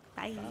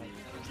 Bye.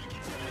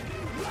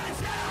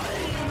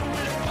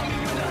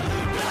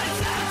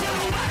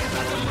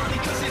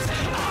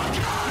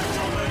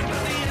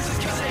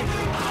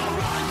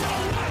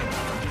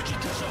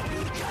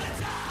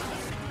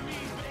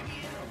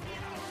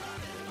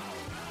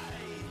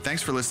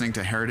 Thanks for listening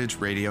to Heritage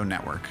Radio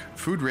Network,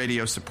 food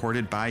radio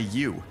supported by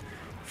you.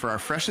 For our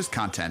freshest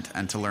content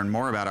and to learn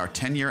more about our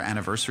 10-year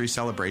anniversary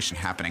celebration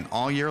happening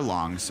all year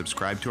long,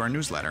 subscribe to our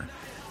newsletter.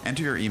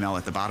 Enter your email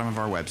at the bottom of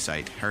our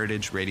website,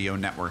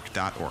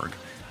 heritageradionetwork.org,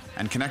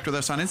 and connect with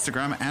us on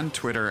Instagram and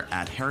Twitter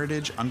at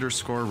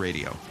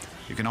heritage_radio.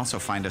 You can also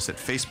find us at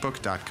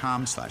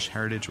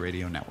facebook.com/Heritage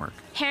Radio Network.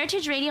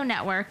 Heritage Radio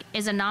Network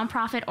is a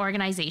nonprofit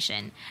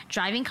organization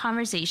driving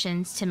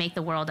conversations to make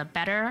the world a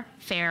better,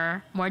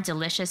 fairer, more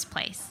delicious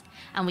place.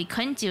 And we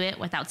couldn't do it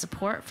without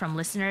support from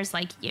listeners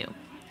like you.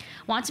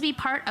 Want to be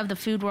part of the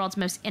food world's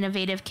most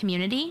innovative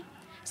community?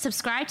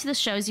 Subscribe to the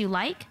shows you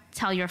like,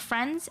 tell your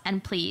friends,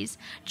 and please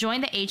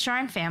join the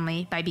HRN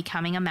family by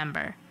becoming a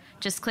member.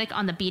 Just click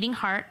on the beating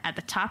heart at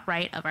the top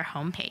right of our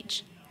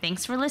homepage.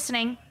 Thanks for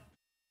listening.